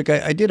 Patrick,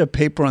 I did a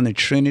paper on the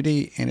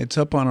Trinity, and it's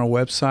up on our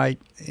website,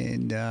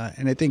 and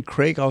I think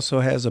Craig also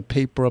has a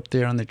paper up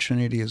there on the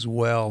Trinity as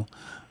well.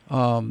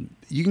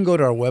 You can go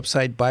to our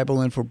website,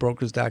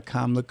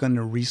 BibleInfoBrokers.com, look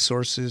under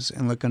resources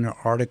and look under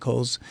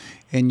articles,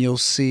 and you'll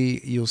see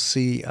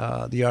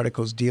the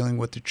articles dealing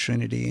with the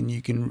Trinity, and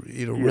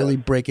it'll really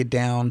break it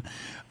down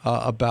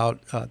about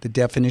the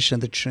definition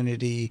of the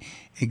Trinity,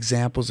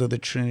 examples of the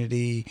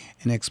Trinity,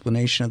 an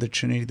explanation of the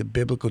Trinity, the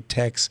biblical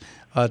text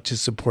to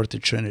support the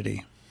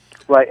Trinity.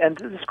 Right, and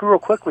just real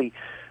quickly,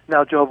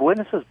 now Jehovah's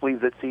Witnesses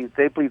believe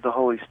they believe the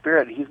Holy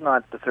Spirit, he's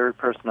not the third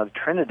person of the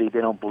Trinity.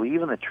 They don't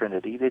believe in the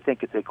Trinity. They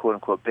think it's a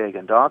quote-unquote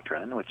pagan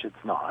doctrine, which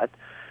it's not.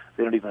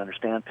 They don't even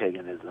understand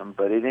paganism,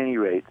 but at any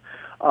rate,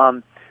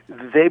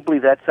 they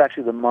believe that's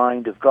actually the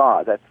mind of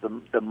God. That's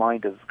the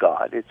mind of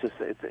God.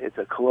 It's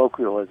a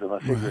colloquialism,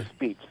 a figure of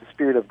speech. The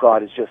Spirit of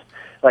God is just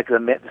like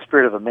the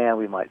spirit of a man,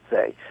 we might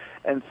say.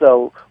 And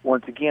so,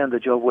 once again, the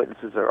Jehovah's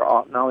Witnesses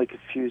are not only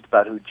confused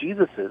about who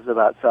Jesus is,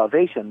 about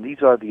salvation.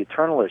 These are the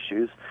eternal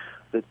issues,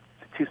 the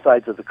two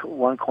sides of the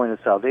one coin of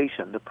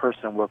salvation, the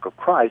person and work of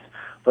Christ,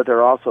 but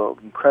they're also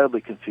incredibly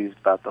confused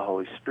about the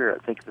Holy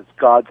Spirit. Think it's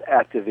God's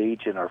active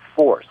agent or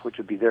force, which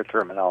would be their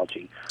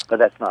terminology, but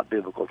that's not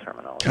biblical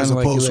terminology. Kind As of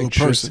opposed like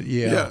to a person.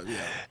 Yeah.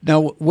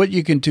 Now, what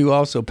you can do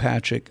also,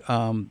 Patrick,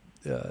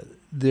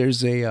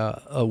 there's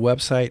a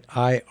website,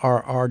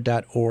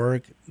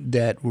 IRR.org,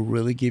 that will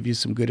really give you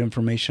some good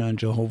information on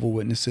Jehovah's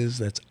Witnesses.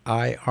 That's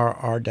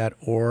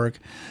IRR.org.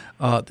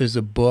 There's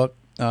a book,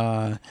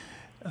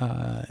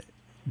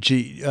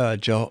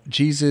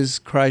 Jesus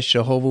Christ,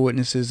 Jehovah's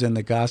Witnesses, and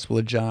the Gospel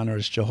of John, or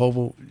it's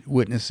Jehovah's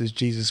Witnesses,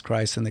 Jesus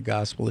Christ, and the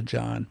Gospel of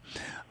John.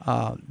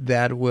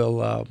 That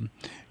will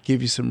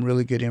give you some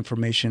really good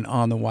information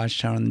on the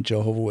Watchtower and the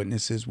Jehovah's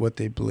Witnesses, what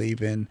they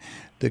believe in,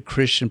 the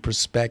Christian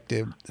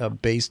perspective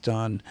based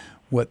on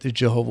what the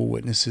Jehovah's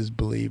Witnesses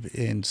believe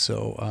in.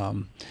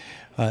 So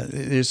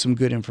there's some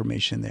good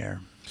information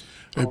there.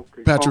 Hey,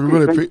 Patrick, we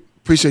really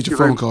appreciate your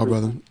phone call,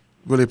 brother.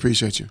 Really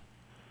appreciate you.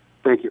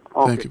 Thank you.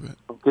 Okay. Thank you, man.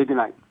 Okay, good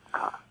night.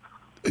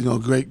 You know,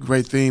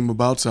 great theme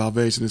about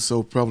salvation is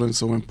so prevalent,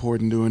 so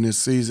important during this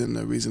season.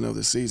 The reason of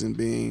the season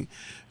being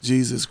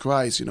Jesus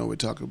Christ. You know, we're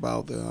talking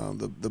about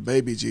the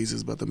baby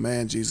Jesus, but the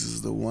man Jesus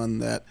is the one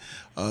that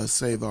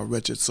saved our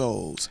wretched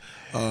souls.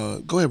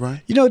 Go ahead,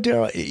 Brian. You know,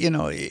 Daryl,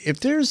 if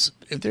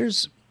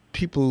there's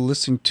people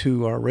listening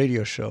to our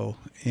radio show,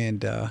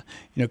 and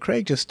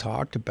Craig just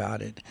talked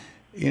about it.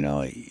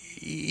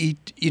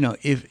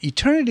 If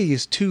eternity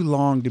is too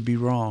long to be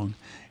wrong,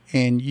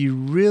 and you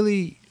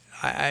really,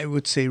 I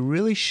would say,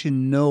 really should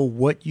know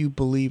what you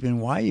believe and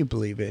why you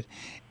believe it,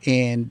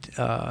 and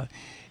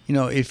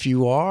if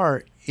you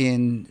are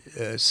in,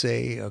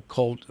 say, a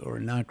cult or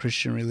a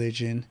non-Christian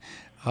religion,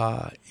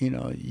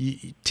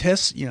 you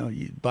test.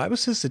 Bible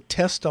says to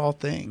test all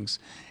things,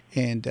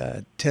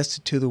 and test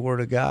it to the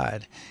Word of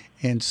God,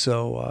 and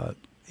so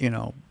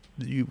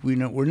we're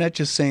not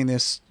just saying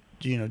this,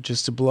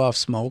 just to blow off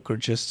smoke or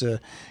just to,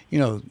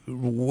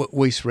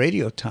 waste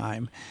radio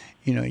time.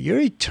 Your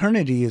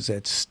eternity is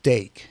at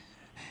stake.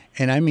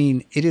 And I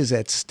mean, it is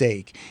at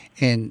stake.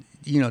 And,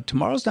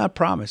 tomorrow's not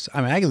promised.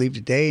 I mean, I can leave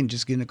today and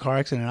just get in a car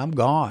accident and I'm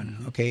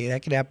gone. Okay.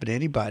 That could happen to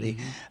anybody.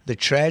 Mm-hmm. The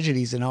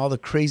tragedies and all the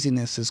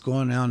craziness that's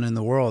going on in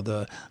the world,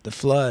 the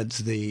floods,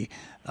 the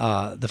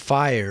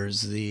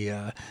fires,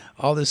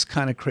 all this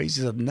kind of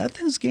crazy stuff,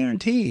 nothing's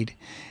guaranteed.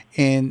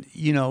 And,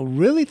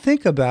 really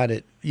think about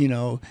it,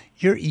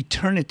 your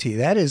eternity,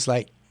 that is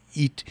like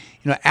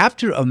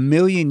after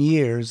 1,000,000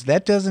 years,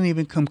 that doesn't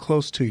even come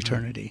close to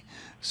eternity.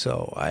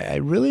 So I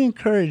really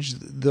encourage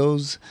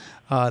those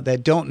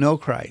that don't know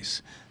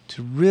Christ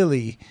to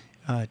really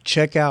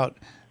check out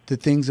the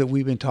things that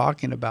we've been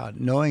talking about,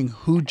 knowing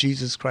who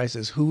Jesus Christ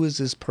is, who is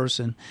this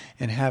person,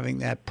 and having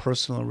that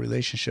personal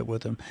relationship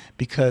with him.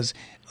 Because,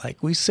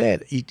 like we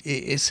said,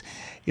 it's,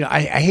 I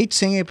hate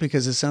saying it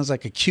because it sounds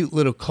like a cute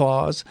little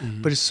clause,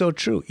 but it's so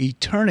true.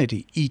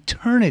 Eternity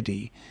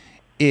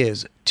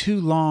is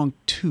too long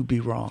to be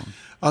wrong.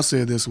 I'll say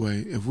it this way: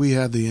 if we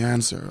had the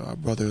answer, our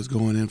brother is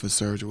going in for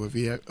surgery.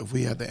 If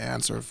we had the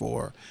answer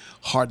for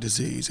heart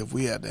disease, if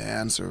we had the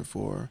answer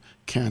for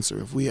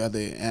cancer, if we had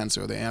the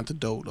answer, the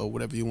antidote, or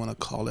whatever you want to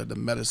call it, the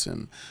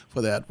medicine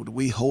for that, would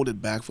we hold it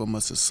back from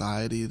a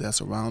society that's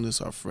around us,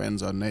 our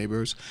friends, our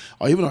neighbors,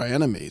 or even our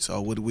enemies,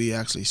 or would we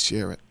actually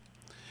share it?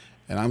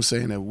 And I'm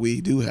saying that we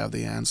do have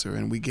the answer,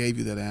 and we gave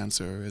you that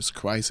answer. It's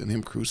Christ and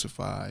him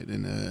crucified,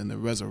 and the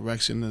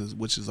resurrection,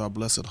 which is our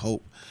blessed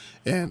hope.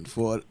 And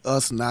for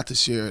us not to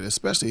share it,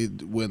 especially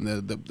when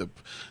the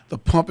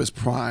pump is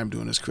primed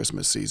during this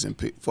Christmas season,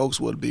 folks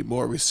would be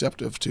more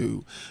receptive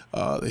to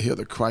hear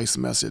the Christ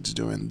message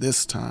during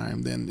this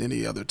time than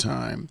any other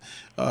time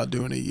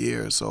during the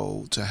year.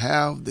 So to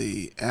have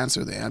the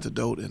answer, the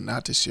antidote, and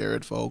not to share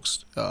it,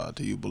 folks, to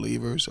you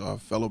believers, our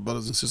fellow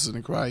brothers and sisters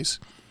in Christ,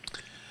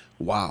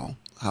 wow,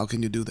 how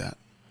can you do that?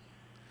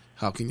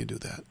 How can you do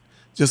that?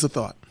 Just a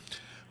thought.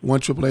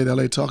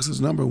 1-888-LA Talks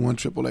is number,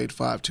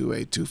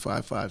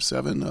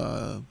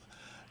 1-888-528-2557.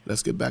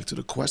 Let's get back to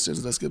the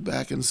questions. Let's get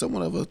back in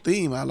somewhat of a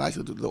theme. I like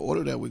the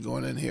order that we're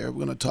going in here.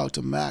 We're going to talk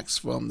to Max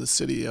from the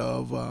city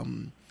of,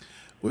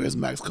 where is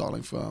Max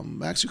calling from?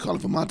 Max, you're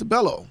calling from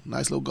Montebello.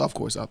 Nice little golf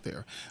course out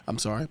there. I'm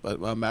sorry, but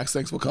Max,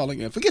 thanks for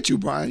calling in. Forget you,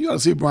 Brian. You ought to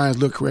see Brian's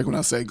look correct when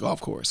I say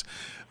golf course.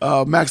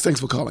 Max,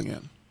 thanks for calling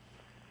in.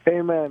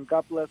 Hey, man,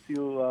 God bless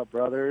you,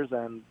 brothers,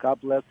 and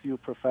God bless you,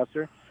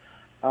 Professor.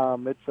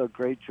 It's a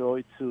great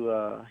joy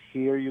to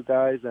hear you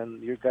guys,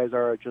 and you guys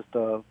are just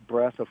a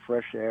breath of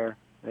fresh air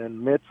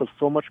in midst of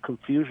so much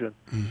confusion.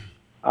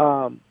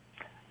 My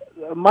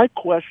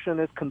question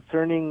is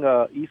concerning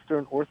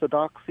Eastern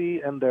Orthodoxy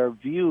and their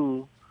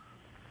view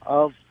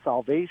of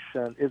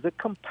salvation. Is it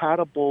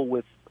compatible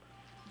with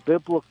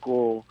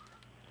biblical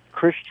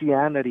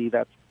Christianity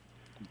that's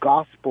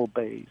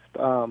gospel-based?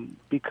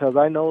 Because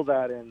I know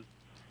that in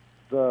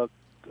the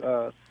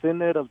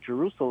Synod of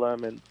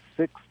Jerusalem in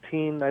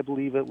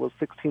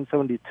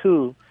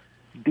 1672,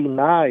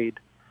 denied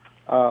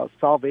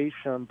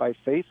salvation by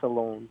faith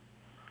alone,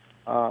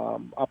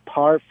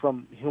 apart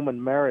from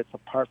human merits,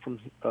 apart from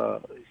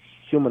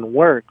human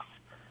works,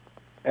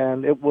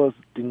 and it was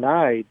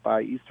denied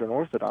by Eastern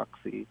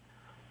Orthodoxy.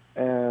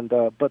 And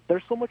but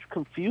there's so much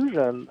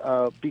confusion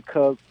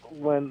because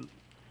when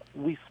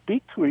we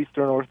speak to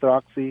Eastern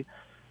Orthodox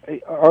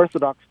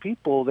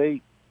people,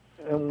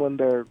 when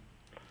they're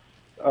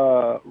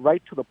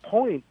right to the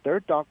point, their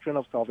doctrine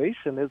of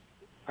salvation is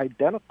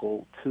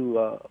identical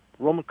to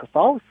Roman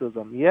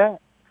Catholicism.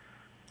 Yet,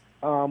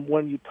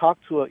 when you talk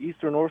to an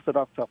Eastern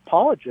Orthodox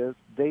apologist,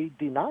 they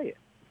deny it.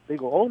 They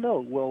go, "Oh no,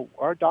 well,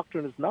 our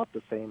doctrine is not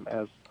the same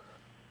as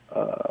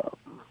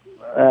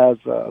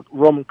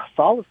Roman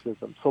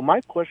Catholicism." So my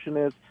question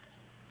is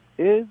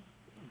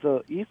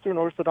the Eastern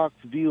Orthodox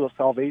view of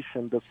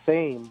salvation the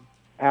same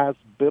as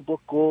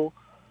biblical,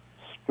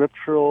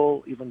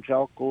 scriptural,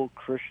 evangelical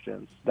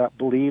Christians that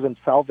believe in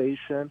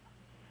salvation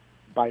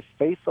by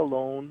faith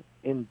alone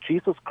in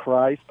Jesus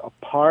Christ,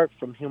 apart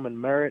from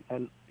human merit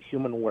and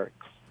human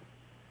works?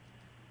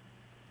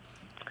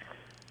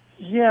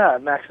 Yeah,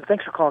 Max,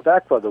 thanks for calling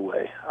back, by the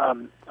way,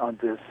 on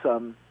this.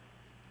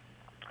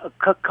 A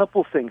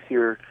couple things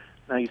here.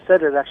 Now, you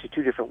said it actually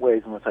two different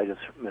ways, unless I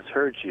just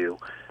misheard you.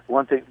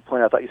 One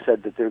point, I thought you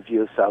said that their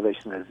view of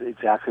salvation is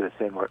exactly the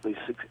same, or at least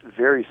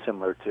very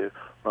similar to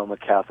Roman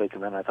Catholic,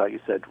 and then I thought you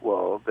said,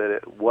 well, that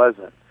it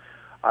wasn't.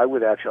 I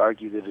would actually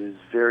argue that it is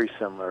very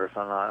similar, if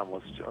I'm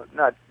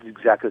not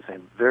exactly the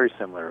same, very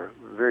similar,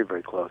 very,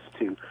 very close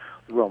to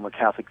the Roman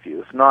Catholic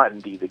view, if not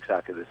indeed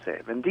exactly the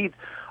same. Indeed,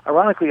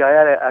 ironically, I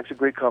had actually a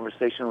great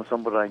conversation with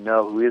somebody I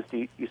know who is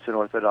the Eastern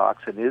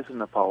Orthodox and is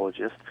an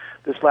apologist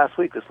this last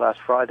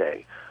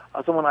Friday,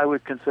 someone I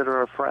would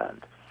consider a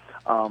friend.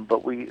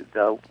 But we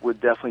would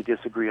definitely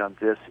disagree on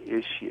this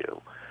issue.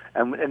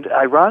 And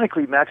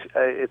ironically, Max,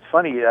 it's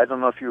funny, I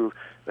don't know if you've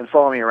been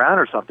following me around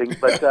or something,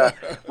 but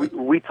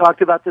we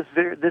talked about this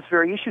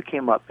very issue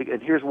came up,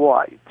 and here's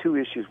why, two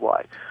issues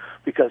why.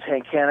 Because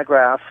Hank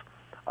Hanegraaff,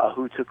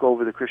 who took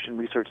over the Christian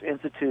Research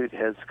Institute,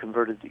 has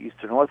converted to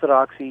Eastern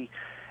Orthodoxy,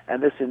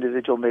 and this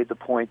individual made the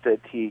point that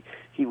he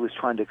was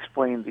trying to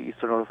explain the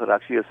Eastern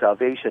Orthodox view of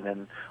salvation,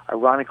 and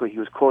ironically he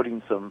was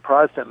quoting some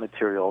Protestant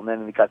material, and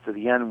then he got to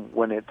the end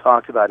when it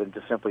talked about and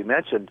just simply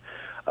mentioned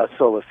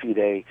sola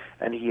fide,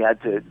 and he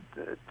had to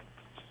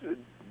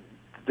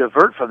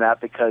divert from that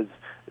because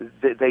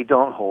they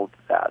don't hold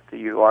that.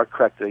 You are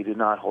correct, they do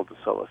not hold the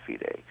sola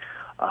fide.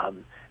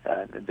 And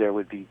there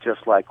would be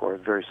just like or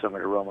very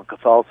similar to Roman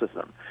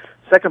Catholicism.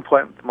 Second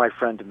point my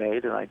friend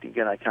made, and I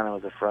count him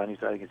as a friend.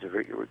 I think he's a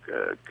very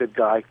good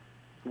guy.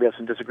 We have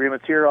some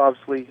disagreements here,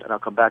 obviously, and I'll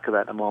come back to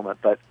that in a moment.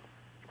 But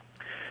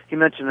he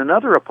mentioned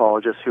another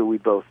apologist who we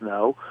both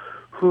know,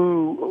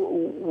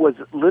 who was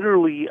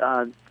literally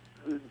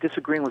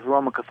disagreeing with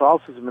Roman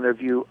Catholicism in their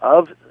view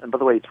of, and by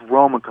the way, it's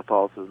Roman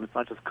Catholicism. It's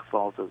not just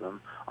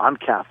Catholicism. I'm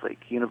Catholic,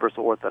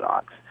 Universal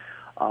Orthodox.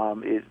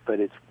 But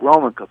it's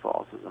Roman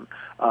Catholicism.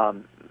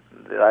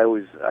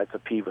 It's a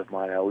peeve of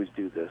mine. I always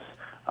do this.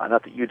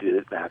 Not that you did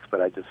it, Max,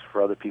 but I just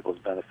for other people's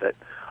benefit.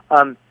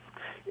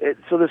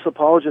 So this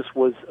apologist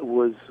was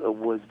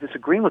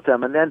disagreeing with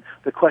them, and then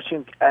the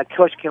question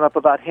came up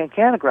about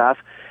Hancanograph,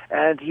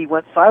 and he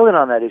went silent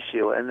on that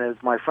issue. And as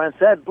my friend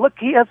said, look,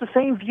 he has the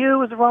same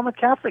view as a Roman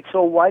Catholic,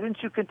 so why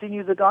didn't you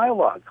continue the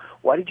dialogue?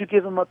 Why did you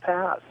give him a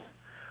pass?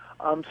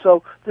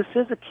 So this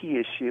is a key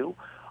issue.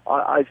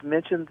 I've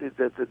mentioned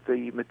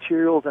the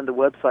materials and the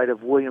website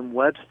of William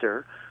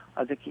Webster.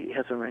 I think he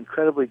has some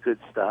incredibly good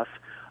stuff.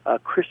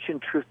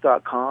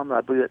 ChristianTruth.com,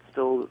 I believe that's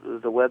still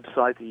the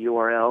website, the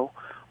URL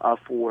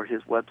for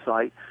his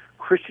website.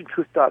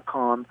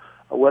 ChristianTruth.com.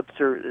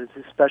 Webster,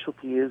 his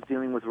specialty is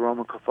dealing with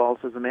Roman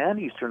Catholicism and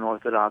Eastern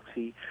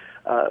Orthodoxy.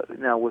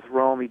 Now, with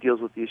Rome, he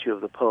deals with the issue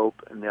of the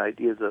Pope and the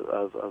ideas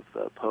of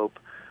the Pope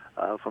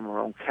from a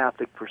Roman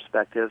Catholic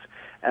perspective,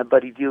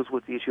 but he deals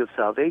with the issue of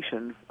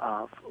salvation,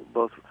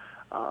 both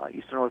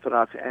Eastern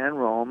Orthodox and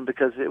Rome,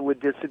 because it would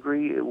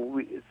disagree.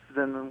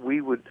 Then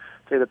we would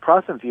say the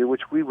Protestant view,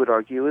 which we would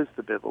argue is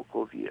the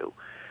biblical view.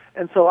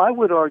 And so I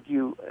would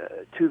argue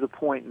to the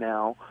point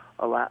now,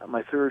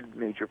 my third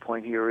major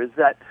point here is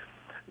that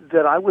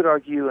I would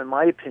argue, in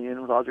my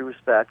opinion, with all due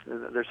respect,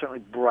 they're certainly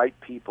bright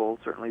people,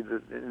 certainly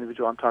the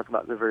individual I'm talking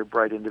about is a very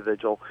bright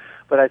individual,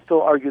 but I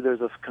still argue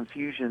there's a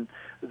confusion.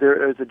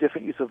 There is a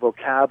different use of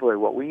vocabulary,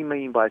 what we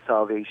mean by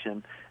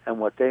salvation and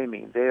what they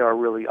mean. They are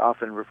really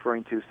often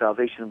referring to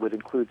salvation would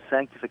include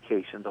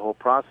sanctification, the whole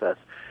process,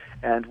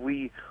 and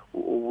we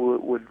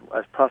would,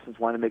 as Protestants,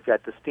 want to make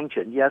that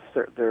distinction. Yes,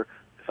 they're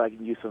if I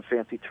can use some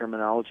fancy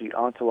terminology,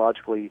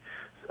 ontologically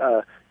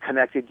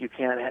connected. You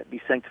can't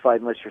be sanctified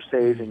unless you're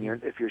saved,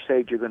 and if you're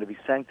saved, you're going to be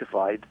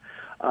sanctified.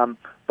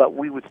 But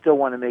we would still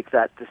want to make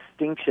that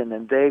distinction,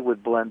 and they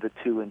would blend the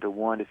two into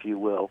one, if you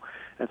will.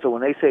 And so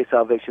when they say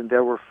salvation, they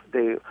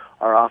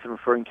are often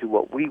referring to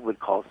what we would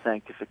call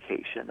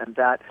sanctification, and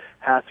that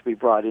has to be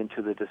brought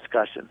into the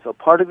discussion. So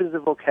part of it is a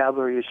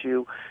vocabulary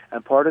issue,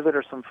 and part of it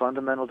are some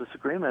fundamental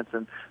disagreements,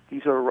 and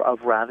these are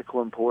of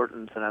radical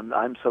importance, and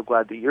I'm so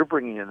glad that you're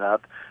bringing it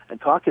up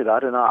and talking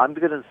about it. And I'm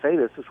going to say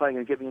this is probably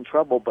going to get me in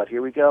trouble, but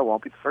here we go. It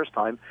won't be the first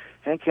time.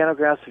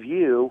 Hancanograph's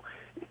view,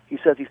 he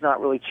says he's not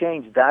really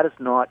changed. That is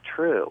not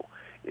true.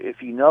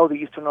 If you know the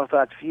Eastern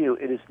Orthodox view,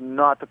 it is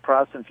not the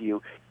Protestant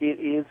view. It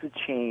is a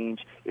change.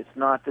 It's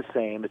not the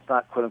same. It's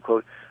not,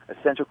 quote-unquote,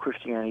 essential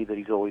Christianity that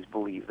he's always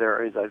believed.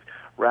 There is a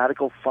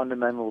radical,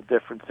 fundamental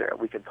difference there.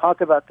 We can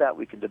talk about that.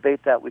 We can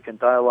debate that. We can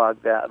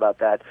dialogue about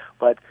that.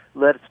 But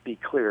let's be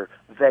clear.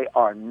 They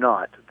are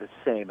not the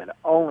same. And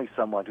only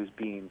someone who's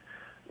being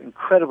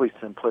incredibly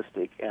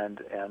simplistic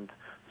and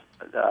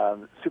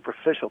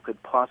superficial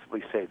could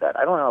possibly say that.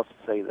 I don't know how else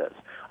to say this.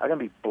 I'm going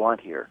to be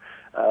blunt here.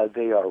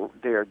 They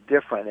are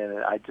different,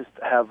 and I just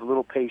have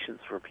little patience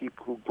for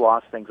people who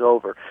gloss things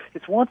over.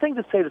 It's one thing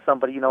to say to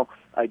somebody,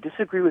 I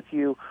disagree with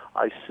you.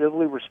 I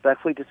civilly,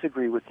 respectfully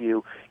disagree with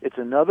you. It's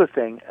another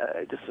thing.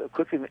 Just a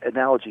quick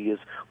analogy is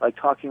like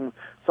talking.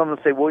 Someone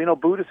will say, well,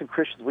 Buddhists and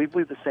Christians, we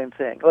believe the same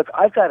thing. Look,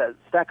 I've got a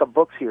stack of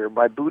books here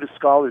by Buddhist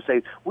scholars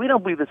say we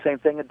don't believe the same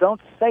thing, and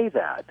don't say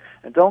that,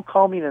 and don't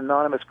call me an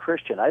anonymous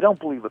Christian. I don't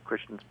believe what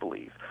Christians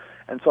believe.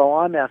 And so all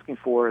I'm asking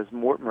for is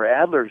Mortimer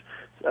Adler,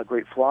 a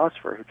great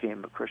philosopher who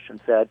became a Christian,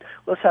 said,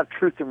 let's have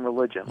truth in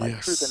religion, like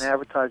truth in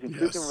advertising,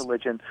 truth in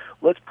religion.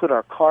 Let's put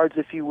our cards,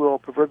 if you will,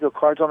 proverbial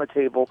cards on the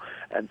table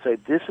and say,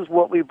 this is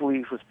what we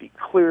believe. Let's be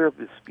clear.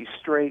 Let's be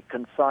straight,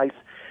 concise.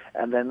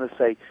 And then let's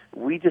say,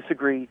 we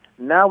disagree.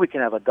 Now we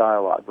can have a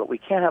dialogue. But we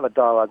can't have a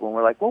dialogue when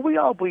we're like, well, we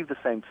all believe the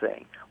same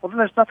thing. Well, then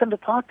there's nothing to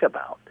talk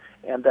about.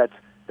 And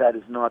that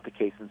is not the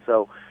case. And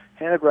so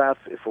Hancanograph,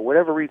 for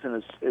whatever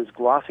reason, is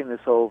glossing this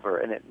over,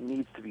 and it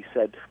needs to be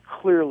said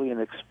clearly and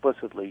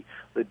explicitly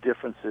the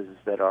differences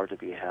that are to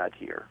be had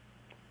here.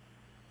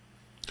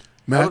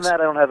 Max? Other than that,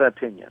 I don't have an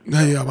opinion.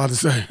 Yeah, I'm about to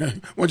say. Why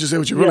don't you say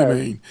what you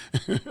really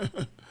mean?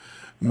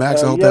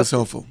 Max, I hope that's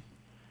helpful.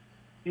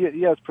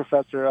 Yes,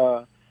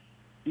 Professor.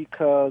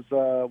 Because,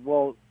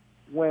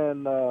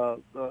 when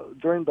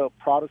during the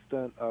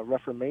Protestant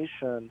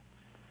Reformation,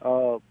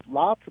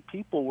 lots of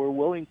people were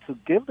willing to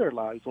give their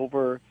lives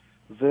over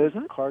this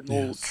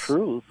cardinal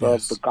truth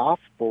of the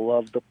gospel,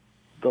 of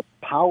the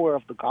power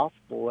of the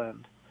gospel,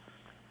 and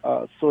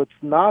so it's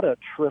not a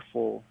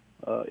trivial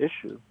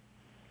issue.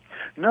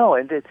 No,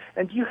 and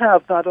you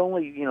have not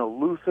only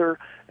Luther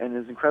and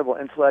his incredible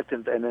intellect,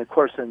 and of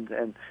course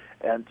and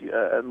and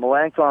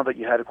Melanchthon, but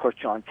you had, of course,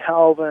 John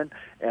Calvin,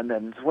 and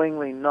then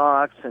Zwingli,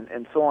 Knox,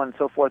 and so on and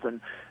so forth.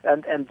 And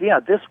yeah,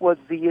 this was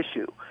the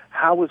issue.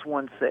 How was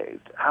one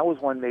saved? How was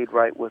one made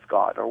right with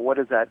God? Or what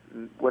is that?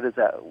 What is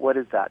that? What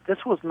is that?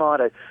 This was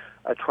not a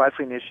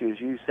trifling issue,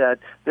 as you said.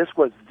 This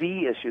was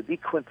the issue, the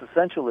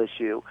quintessential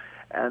issue.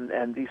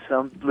 And these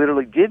some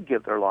literally did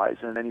give their lives,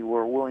 and many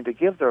were willing to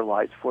give their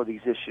lives for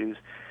these issues.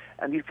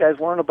 And these guys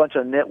weren't a bunch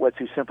of nitwits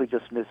who simply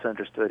just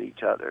misunderstood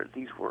each other.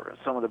 These were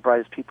some of the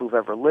brightest people who've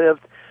ever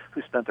lived,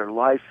 who spent their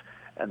life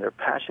and their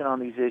passion on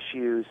these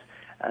issues.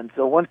 And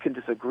so one can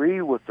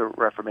disagree with the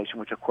Reformation,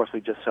 which of course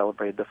we just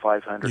celebrated the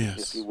 500th,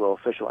 yes, if you will,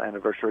 official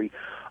anniversary.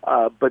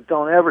 But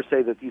don't ever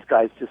say that these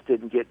guys just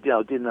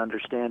didn't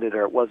understand it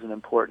or it wasn't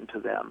important to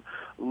them.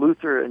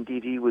 Luther,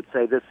 indeed, he would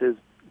say this is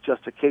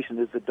justification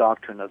is the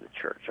doctrine of the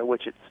church, on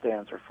which it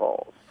stands or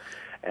falls.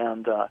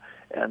 And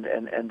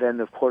then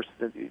of course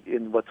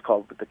in what's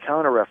called the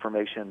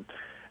Counter-Reformation,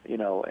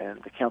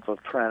 and the Council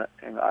of Trent,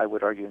 and I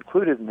would argue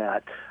included in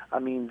that. I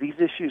mean, these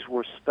issues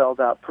were spelled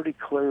out pretty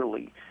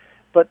clearly.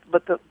 But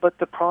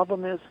the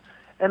problem is,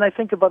 and I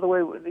think, by the way,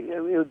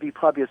 it would be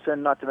probably a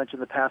sin not to mention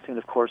the passing,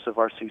 of course, of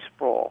R.C.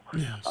 Sproul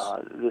yes,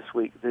 this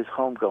week, this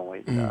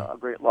homegoing, a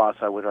great loss,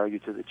 I would argue,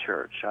 to the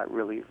church. I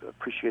really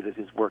appreciated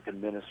his work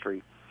in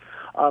ministry.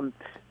 But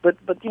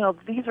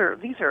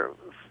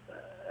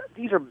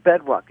these are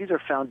bedrock, these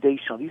are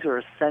foundational, these are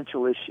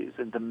essential issues,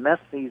 and to mess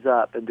these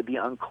up and to be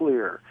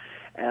unclear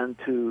and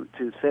to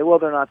say, well,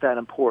 they're not that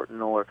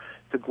important, or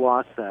to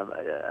gloss them,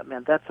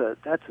 man, that's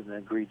an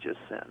egregious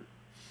sin.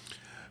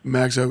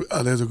 Max,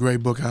 there's a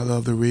great book I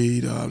love to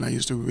read. I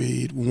used to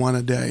read one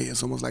a day.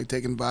 It's almost like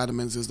taking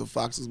vitamins. It's the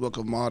Fox's Book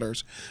of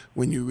Martyrs.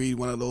 When you read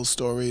one of those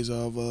stories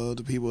of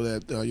the people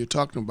that you're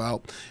talking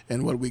about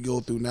and what we go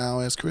through now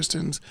as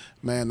Christians,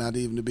 man, not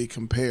even to be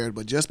compared.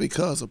 But just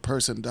because a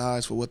person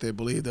dies for what they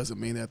believe doesn't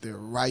mean that they're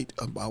right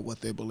about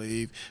what they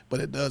believe, but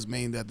it does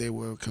mean that they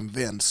were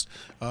convinced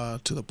to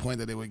the point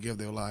that they would give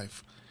their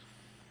life.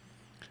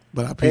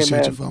 But I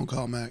appreciate your phone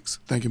call, Max.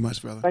 Thank you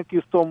much, brother. Thank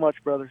you so much,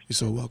 brother. You're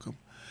so welcome.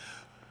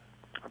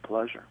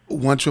 Pleasure.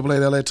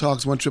 1-888-LA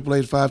Talks,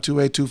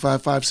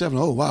 1-888-528-2557.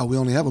 Oh wow, we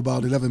only have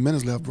about 11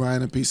 minutes left,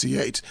 Brian and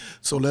PCH.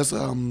 So let's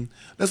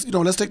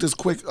take this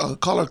quick.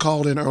 Caller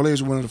called in earlier,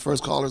 one of the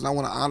first callers, and I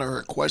want to honor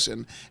her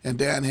question. And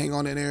Dan, hang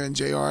on in there, and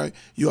JR,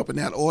 you up in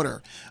that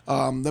order.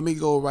 Let me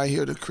go right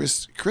here to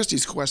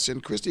Christy's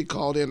question. Christy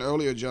called in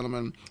earlier,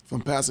 gentlemen,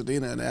 from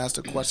Pasadena, and asked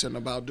a question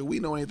about: do we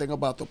know anything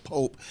about the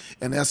Pope,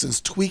 in essence,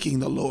 tweaking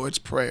the Lord's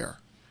Prayer?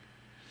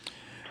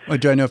 Well,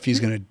 do I know if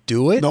he's going to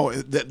do it? No,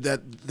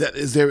 that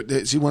is there.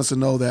 She wants to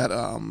know that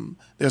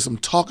there's some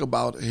talk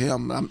about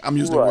him. I'm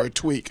using the word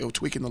tweak, or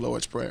tweaking the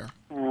Lord's Prayer.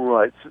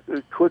 Right.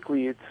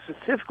 Quickly,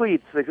 specifically,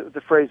 it's the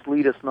phrase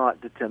 "lead us not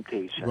into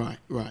temptation."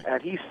 Right.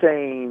 And he's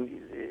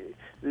saying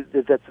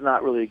that that's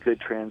not really a good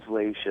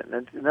translation.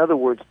 And in other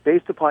words,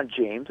 based upon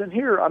James, and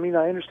here, I mean,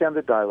 I understand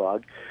the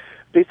dialogue.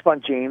 Based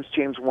upon James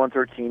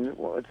 1:13,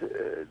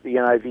 the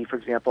NIV, for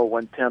example,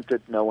 when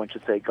tempted, no one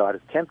should say, God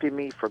is tempting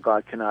me, for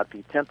God cannot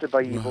be tempted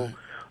by evil,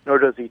 nor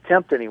does he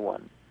tempt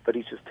anyone, but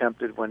he's just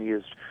tempted when he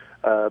is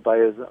by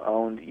his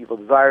own evil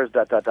desires, ...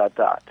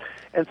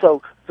 And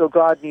so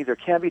God neither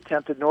can be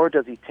tempted, nor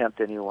does he tempt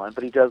anyone,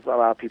 but he does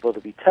allow people to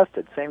be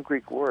tested. Same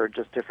Greek word,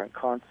 just different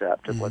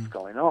concept of what's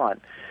going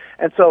on.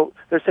 And so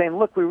they're saying,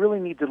 look, we really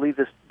need to leave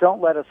this.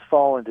 Don't let us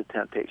fall into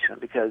temptation,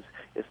 because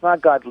it's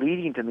not God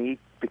leading to me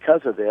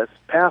because of this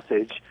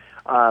passage.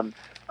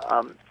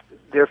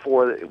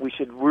 Therefore, we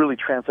should really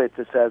translate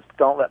this as,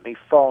 don't let me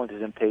fall into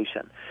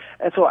temptation.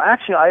 And so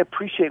actually, I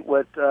appreciate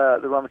what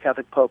the Roman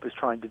Catholic Pope is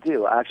trying to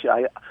do.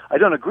 Actually, I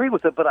don't agree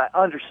with it, but I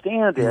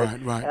understand it,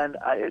 and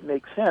it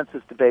makes sense,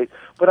 this debate.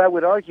 But I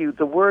would argue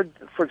the word,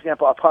 for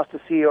example,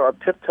 apostasia or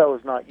pipto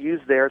is not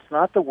used there. It's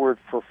not the word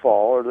for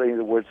fall, or any of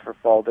the words for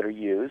fall that are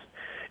used.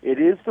 It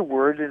is the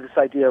word, and this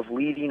idea of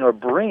leading or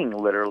bring,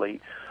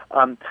 literally.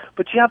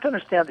 But you have to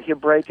understand the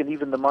Hebraic, and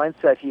even the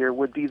mindset here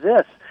would be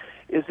this,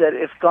 is that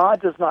if God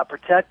does not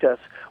protect us,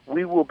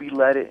 we will be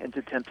led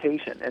into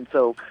temptation. And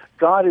so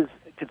God is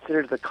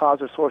considered the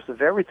cause or source of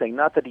everything.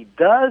 Not that he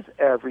does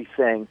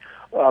everything,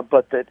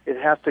 but that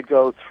it has to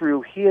go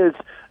through his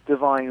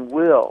divine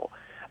will.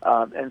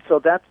 And so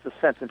that's the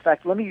sense. In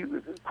fact, let me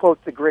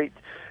quote the great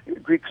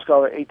Greek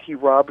scholar A.T.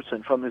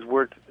 Robertson from his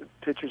work,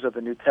 Pictures of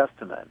the New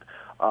Testament,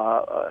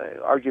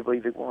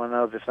 arguably one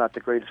of, if not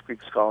the greatest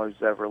Greek scholars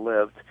ever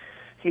lived.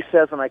 He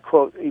says, and I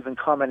quote, even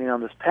commenting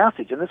on this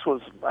passage, and this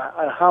was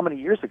how many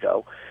years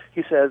ago,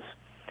 he says,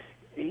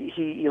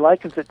 he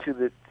likens it to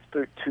the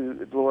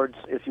Lord's,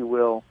 if you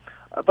will.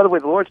 By the way,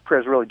 the Lord's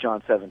Prayer is really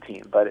John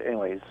 17, but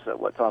anyways,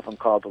 what's often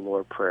called the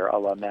Lord's Prayer, a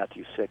la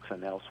Matthew 6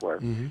 and elsewhere.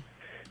 Mm-hmm.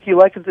 He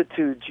likens it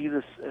to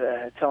Jesus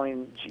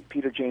telling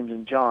Peter, James,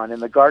 and John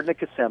in the Garden of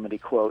Gethsemane,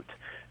 quote,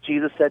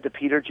 Jesus said to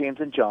Peter, James,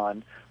 and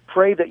John,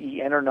 pray that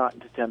ye enter not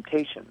into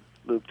temptation,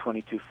 Luke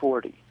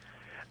 22:40.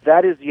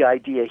 That is the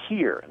idea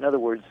here. In other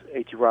words,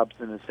 A.T.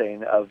 Robertson is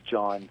saying of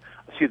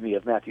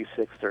Matthew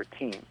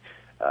 6:13,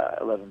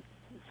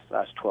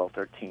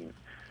 11/12:13.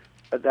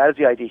 That is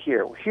the idea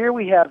here. Here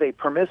we have a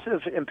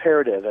permissive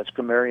imperative, as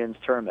grammarians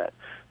term it.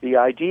 The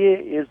idea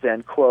is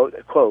then, quote,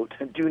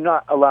 do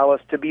not allow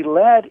us to be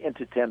led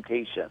into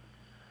temptation.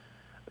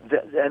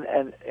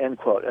 And end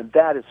quote. And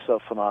that is so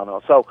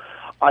phenomenal. So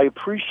I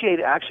appreciate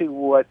actually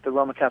what the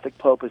Roman Catholic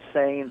Pope is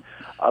saying,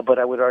 but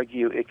I would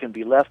argue it can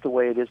be left the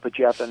way it is, but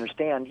you have to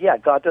understand,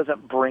 God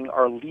doesn't bring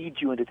or lead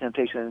you into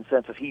temptation in the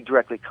sense of he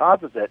directly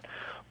causes it,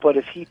 but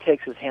if he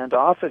takes his hand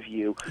off of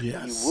you,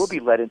 yes, you will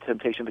be led into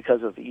temptation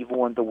because of the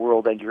evil in the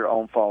world and your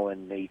own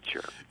fallen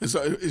nature.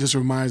 So it just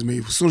reminds me,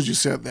 as soon as you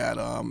said that,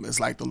 it's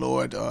like the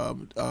Lord,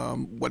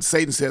 what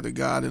Satan said to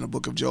God in the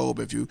book of Job,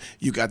 if you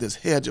got this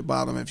hedge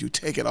about him, if you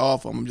take it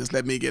off him, just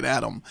let me get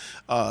at him,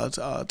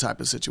 type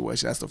of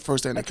situation. That's the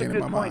first thing that came to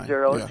my mind. That's a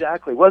good point, Daryl. Yeah.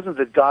 Exactly. It wasn't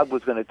that God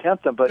was going to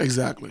tempt them, but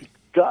exactly.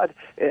 God,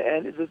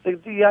 and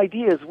the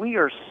idea is we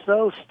are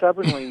so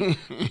stubbornly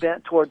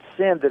bent towards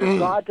sin that if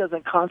God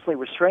doesn't constantly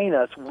restrain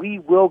us, we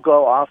will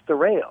go off the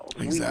rails.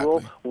 Exactly. We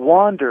will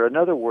wander.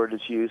 Another word is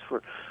used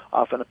for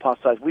often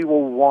apostatize. We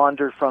will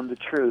wander from the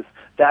truth.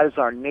 That is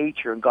our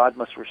nature, and God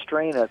must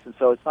restrain us. And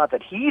so it's not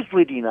that He's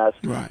leading us,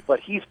 right, but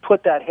He's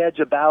put that hedge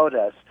about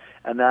us.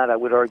 And that, I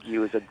would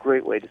argue, is a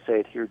great way to say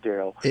it here,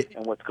 Daryl,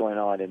 and what's going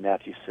on in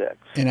Matthew 6.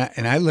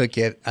 And I look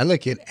at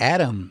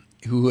Adam,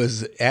 who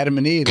was Adam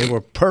and Eve. They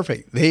were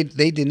perfect. They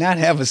did not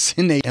have a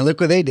sin nature, and look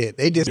what they did.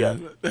 They just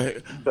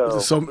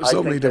so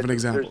many different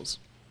examples.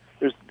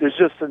 There's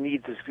just a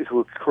need to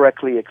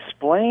correctly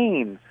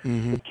explain.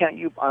 Mm-hmm.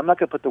 I'm not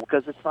going to put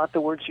because it's not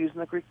the words used in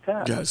the Greek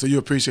text. Yeah, so you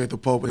appreciate the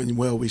Pope, and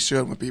well, we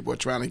should when people are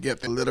trying to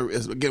get the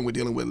again, we're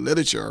dealing with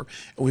literature,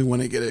 and we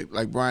want to get it,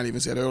 like Brian even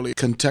said earlier,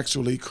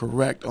 contextually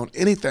correct on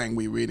anything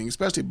we're reading,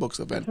 especially books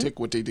of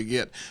antiquity, to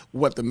get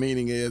what the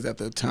meaning is at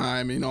the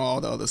time,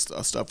 all the other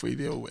stuff we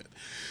deal with.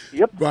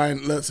 Yep.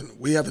 Brian, listen,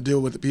 we have to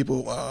deal with the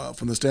people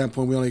from the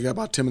standpoint, we only got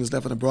about 10 minutes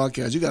left in the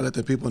broadcast. You got to let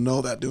the people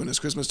know that during this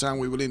Christmas time,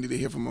 we really need to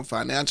hear from them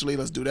financially.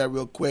 Let's do that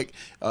real quick.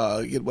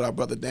 Get with our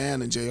brother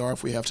Dan and JR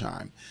if we have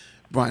time.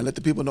 Brian, let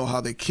the people know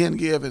how they can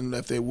give and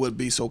if they would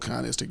be so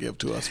kind as to give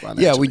to us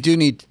financially. Yeah, we do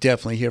need to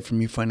definitely hear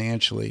from you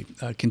financially.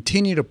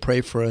 Continue to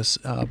pray for us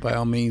by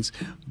all means,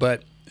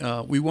 but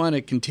we want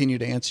to continue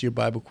to answer your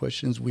Bible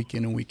questions week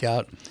in and week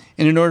out.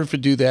 And in order to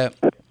do that,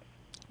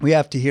 we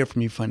have to hear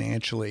from you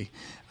financially.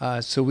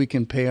 So we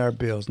can pay our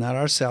bills, not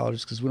our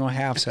salaries, because we don't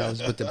have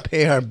salaries, but to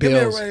pay our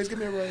bills. Give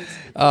me a raise.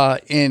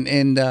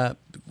 And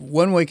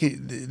one way,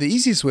 the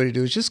easiest way to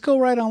do it is just go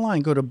right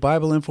online. Go to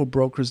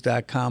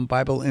BibleInfoBrokers.com,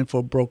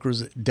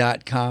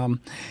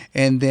 BibleInfoBrokers.com,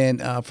 and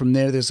then from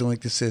there, there's a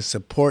link that says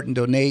Support and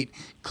Donate.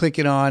 Click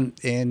it on,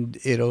 and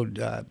it'll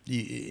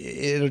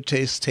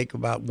just take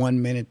about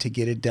 1 minute to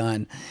get it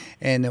done,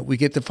 and we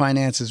get the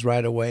finances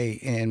right away.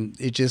 And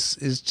it's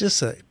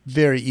just a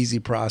very easy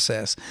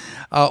process.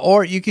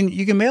 Or you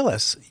can mail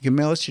us. You can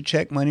mail us your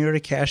check, money order,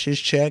 cashier's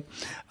check.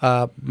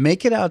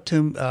 Make it out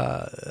to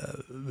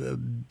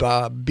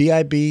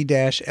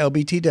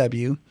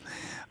BIB-LBTW.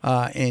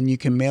 And you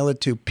can mail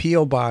it to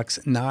P.O. Box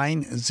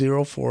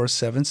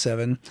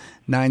 90477,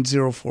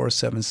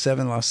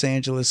 90477, Los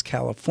Angeles,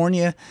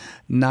 California,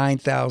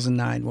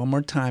 9009. One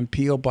more time,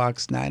 P.O.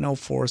 Box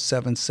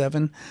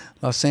 90477,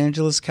 Los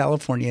Angeles,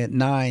 California,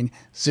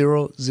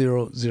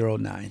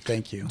 90009.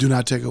 Thank you. Do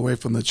not take away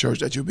from the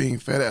church that you're being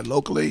fed at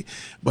locally,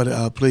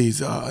 but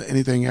please,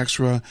 anything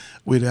extra,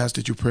 we'd ask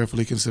that you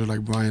prayerfully consider,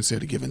 like Brian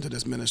said, to give into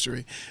this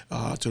ministry,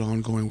 to the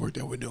ongoing work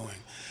that we're doing.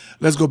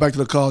 Let's go back to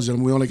the calls,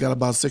 gentlemen. We only got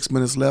about 6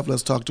 minutes left.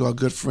 Let's talk to our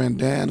good friend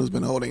Dan, who's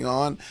been holding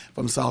on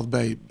from South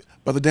Bay.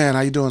 Brother Dan, how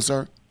you doing,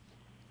 sir?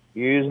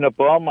 You're using up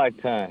all my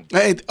time.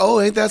 Hey,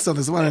 ain't that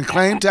something? Someone in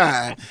claim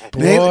time.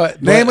 Name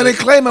it and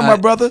claim it, my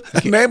brother.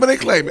 Name it and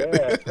claim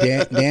it.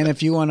 Dan,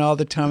 if you want all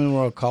the time in the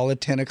world, call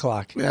it 10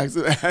 o'clock.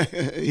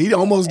 He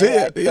almost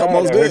did. He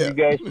almost did. I heard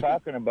you guys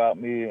talking about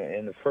me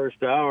in the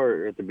first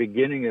hour at the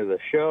beginning of the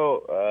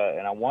show,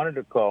 and I wanted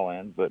to call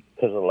in, but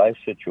because of life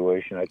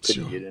situation, I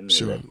couldn't get in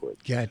there that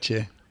quick.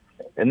 Gotcha.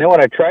 And then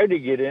when I tried to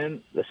get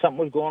in, something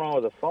was going on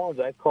with the phones.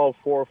 I called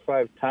 4 or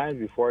 5 times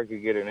before I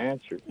could get an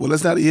answer. Well,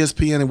 let's not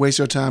ESPN and waste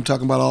your time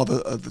talking about all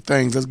the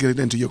things. Let's get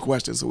into your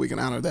questions so we can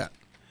honor that.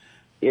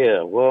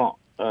 Yeah, well,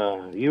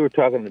 you were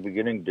talking in the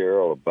beginning,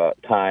 Daryl,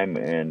 about time,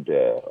 and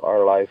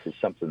our life is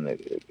something that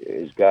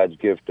is God's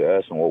gift to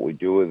us, and what we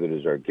do with it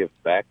is our gift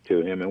back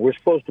to Him. And we're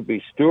supposed to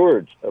be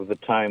stewards of the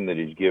time that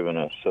He's given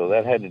us. So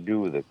that had to do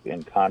with it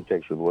in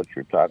context with what you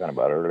were talking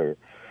about earlier.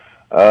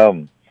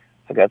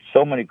 I got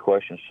so many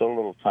questions, so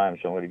little time,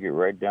 so I'm going to get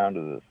right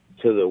down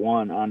to the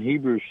one on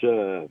Hebrews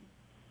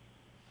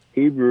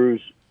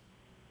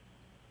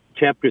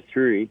chapter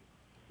 3,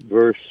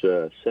 verse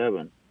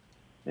 7,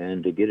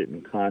 and to get it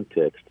in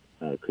context,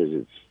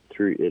 because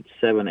it's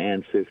 7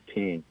 and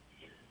 15.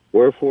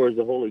 Wherefore is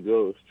the Holy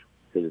Ghost,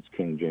 because it's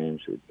King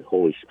James, the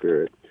Holy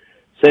Spirit,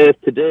 saith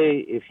today,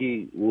 if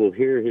ye will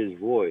hear His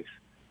voice,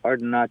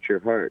 harden not your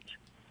hearts,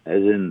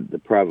 as in the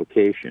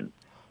provocation,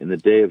 in the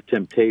day of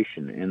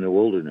temptation in the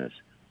wilderness,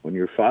 when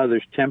your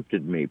fathers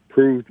tempted me,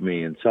 proved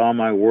me, and saw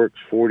my works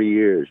 40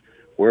 years.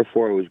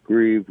 Wherefore I was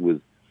grieved with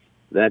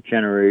that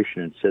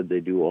generation and said they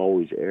do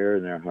always err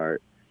in their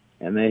heart,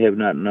 and they have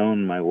not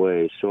known my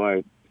ways. So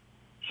I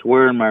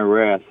swear in my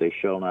wrath they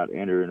shall not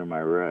enter into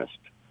my rest.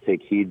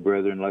 Take heed,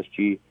 brethren, lest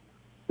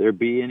there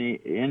be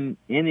in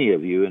any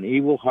of you an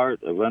evil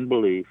heart of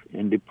unbelief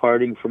in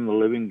departing from the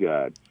living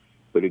God,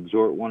 but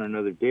exhort one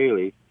another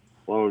daily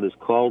while it is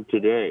called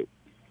today,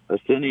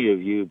 lest any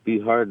of you be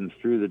hardened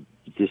through the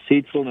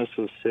deceitfulness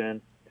of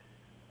sin.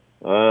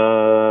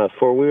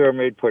 For we are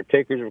made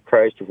partakers of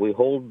Christ if we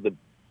hold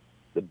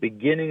the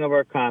beginning of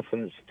our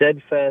confidence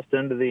steadfast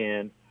unto the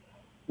end,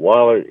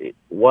 while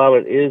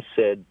it is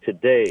said,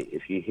 today,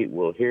 if ye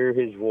will hear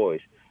his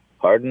voice,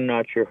 harden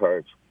not your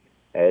hearts,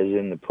 as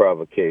in the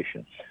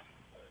provocation.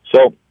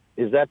 So,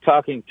 is that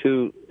talking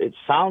to, it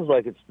sounds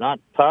like it's not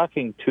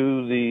talking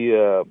to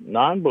the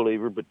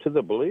non-believer, but to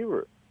the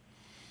believer.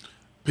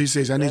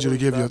 PCH, I need you to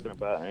give you.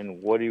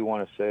 And what do you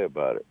want to say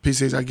about it?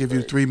 PCH, I give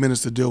you 3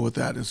 minutes to deal with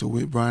that, and so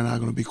Brian and I are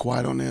going to be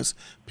quiet on this.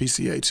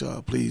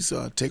 PCH, please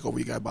take over.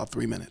 You got about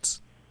 3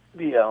 minutes.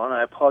 Yeah, and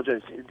I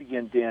apologize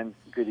again, Dan.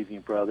 Good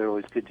evening, brother.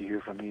 Always good to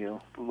hear from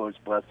you. The Lord's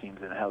blessings,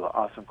 and have an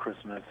awesome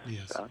Christmas.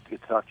 Yes.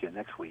 Get to talk to you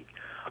next week.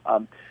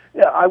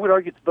 Yeah, I would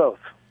argue it's both.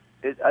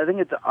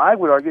 I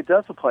would argue it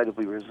does apply to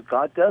believers.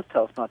 God does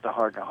tell us not to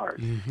harden our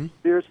hearts. Mm-hmm.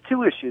 There's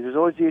two issues. There's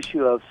always the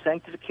issue of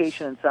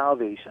sanctification and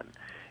salvation.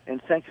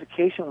 In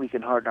sanctification, we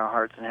can harden our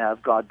hearts and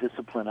have God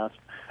discipline us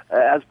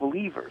as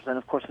believers. And,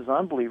 of course, as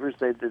unbelievers,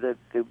 they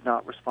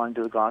not respond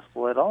to the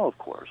gospel at all, of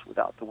course,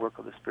 without the work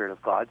of the Spirit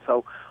of God.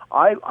 So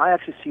I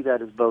actually see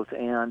that as both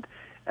and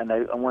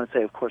I want to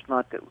say, of course,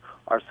 not that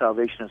our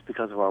salvation is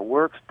because of our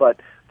works, but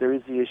there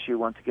is the issue,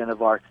 once again,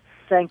 of our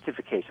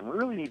sanctification. We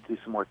really need to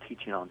do some more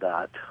teaching on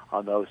that,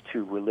 on those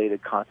two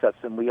related concepts,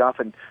 and we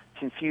often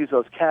confuse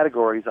those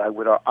categories, I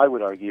would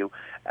argue,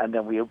 and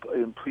then we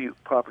impute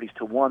properties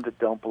to one that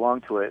don't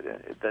belong to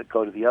it, that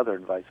go to the other,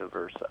 and vice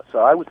versa. So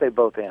I would say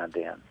both and,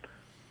 Dan.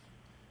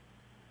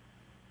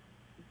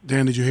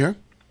 Dan, did you hear?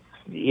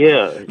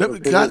 Yeah. Go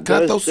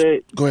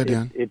ahead,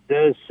 Dan. It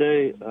does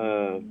say,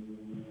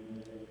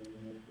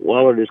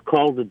 while it is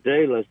called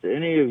today, lest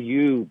any of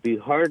you be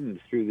hardened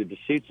through the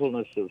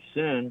deceitfulness of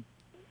sin,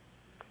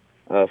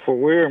 for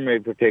we are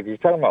made partakers. He's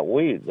talking about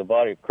we, the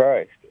body of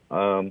Christ.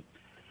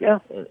 Yeah.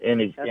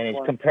 And he's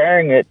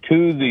comparing it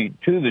to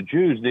the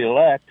Jews, the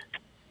elect,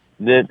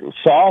 that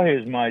saw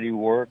his mighty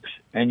works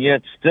and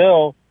yet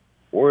still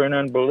were in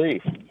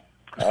unbelief.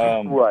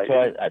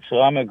 Right.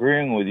 So I'm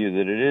agreeing with you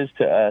that it is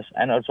to us,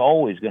 and it's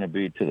always going to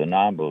be to the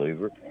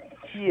non-believer.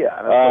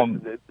 Yeah.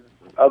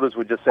 Others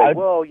would just say,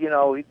 well,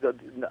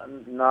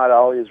 not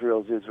all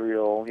Israel is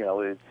Israel.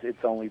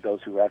 It's only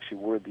those who actually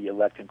were the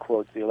elect, in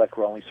quotes. The elect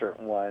were only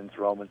certain ones,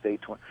 Romans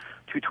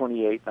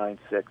 2:28,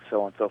 9:6,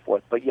 so on and so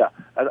forth. But, yeah,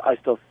 I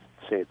still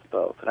say it's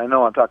both. And I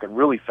know I'm talking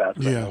really fast,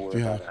 but I know we're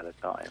about out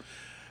of time.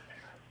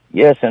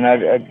 Yes, and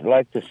I'd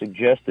like to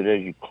suggest that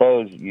as you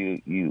close,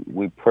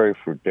 we pray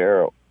for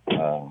Daryl.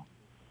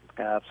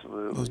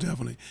 Absolutely. Most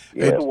definitely.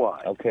 Yeah.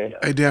 Okay.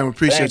 Hey, Dan, we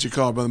appreciate your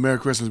call, brother. Merry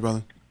Christmas,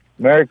 brother.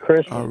 Merry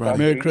Christmas. All right.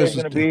 Merry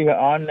Christmas. Are you going to be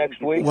on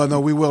next week? Well, no,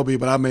 we will be,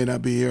 but I may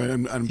not be here.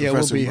 And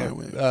Professor we'll be here.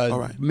 All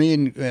right. Me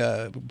and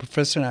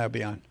Professor and I will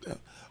be on. Yeah.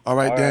 All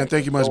right, Dan.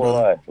 Thank you much,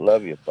 brother.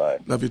 Love you. Bye.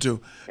 Love you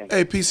too.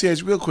 Hey,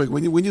 PCH, real quick,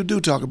 when you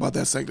do talk about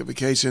that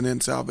sanctification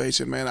and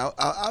salvation, man,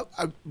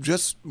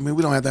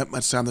 we don't have that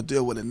much time to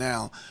deal with it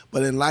now.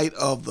 But in light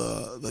of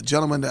the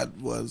gentleman that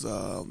was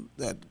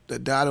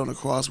that died on the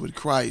cross with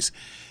Christ,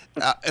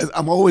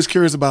 I'm always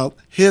curious about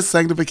his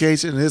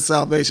sanctification and his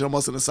salvation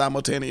almost in a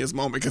simultaneous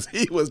moment, because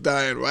he was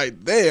dying right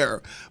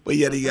there, but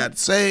yet he got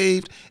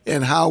saved.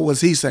 And how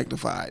was he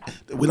sanctified?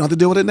 We don't have to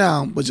deal with it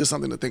now, but just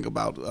something to think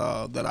about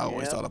that I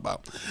always thought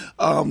about.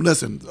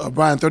 Listen,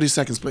 Brian, 30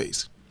 seconds,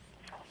 please.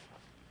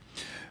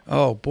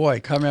 Oh, boy.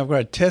 Coming up, we're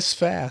going to test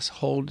fast.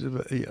 Hold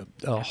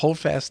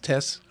fast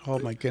test. Oh,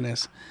 my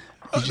goodness.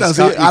 I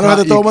don't have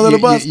to throw him under the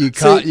bus. You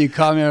caught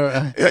me.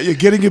 You're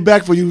getting it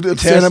back for you.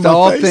 Test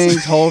all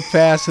things, hold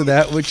fast to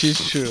that which is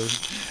true.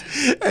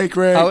 Hey,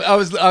 Craig. I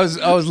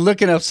was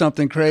looking up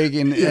something, Craig,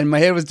 and my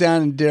head was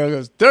down, and Daryl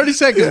goes, 30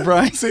 seconds,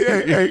 Brian. See,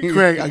 hey,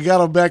 Craig, I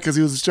got him back because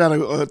he was trying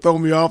to throw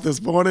me off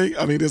this morning.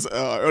 I mean,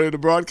 earlier in the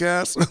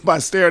broadcast, by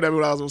staring at me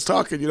when I was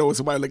talking. When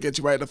somebody look at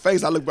you right in the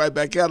face, I looked right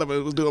back at him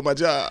and was doing my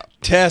job.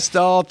 Test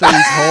all things,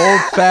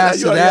 hold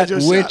fast to that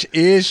which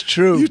is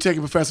true. You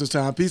taking Professor's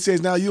time.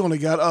 PCH, now you only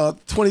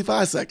got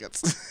 25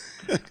 seconds.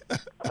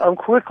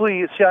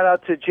 Quickly, shout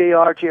out to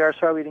JR. JR,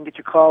 sorry we didn't get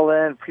your call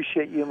in.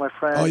 Appreciate you, my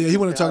friend. Oh, yeah, he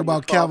wanted to talk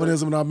about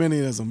Calvinism and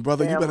Arminianism.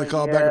 Brother, you better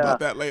call back about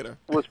that later.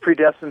 It was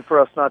predestined for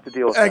us not to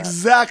deal with that.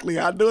 Exactly.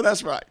 I knew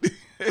that's right.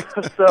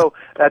 So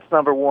that's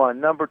number one.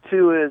 Number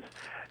two is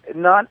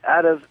not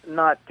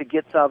to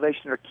get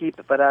salvation or keep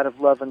it, but out of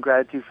love and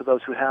gratitude for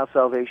those who have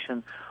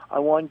salvation. I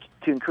want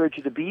to encourage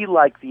you to be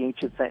like the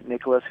ancient St.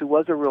 Nicholas, who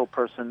was a real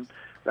person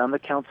around the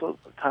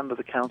time of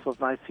the Council of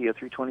Nicaea,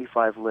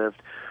 325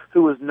 lived,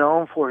 who was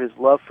known for his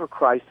love for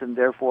Christ and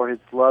therefore his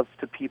love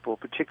to people,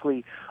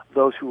 particularly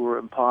those who were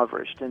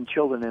impoverished, and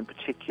children in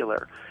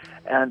particular.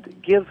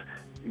 And give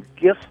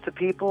gifts to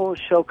people,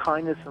 show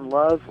kindness and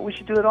love. We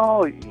should do it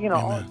all,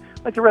 Amen.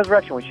 like the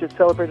resurrection. We should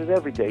celebrate it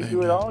every day. Amen.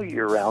 Do it all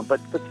year round, but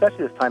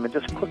especially this time. And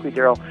just quickly,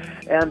 Daryl,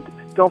 and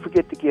don't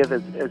forget to give,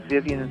 as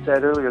Vivian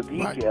said earlier, the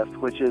Right. gift,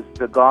 which is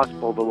the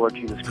gospel of the Lord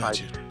Jesus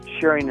Christ,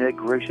 sharing it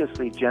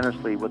graciously,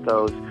 generously with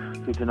those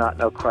who do not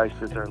know Christ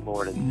as their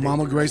Lord and Savior.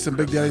 Mama Grace and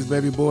Big Daddy's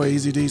baby boy,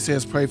 Easy D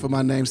says, pray for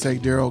my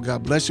namesake, Daryl.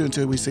 God bless you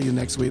until we see you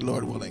next week,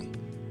 Lord willing.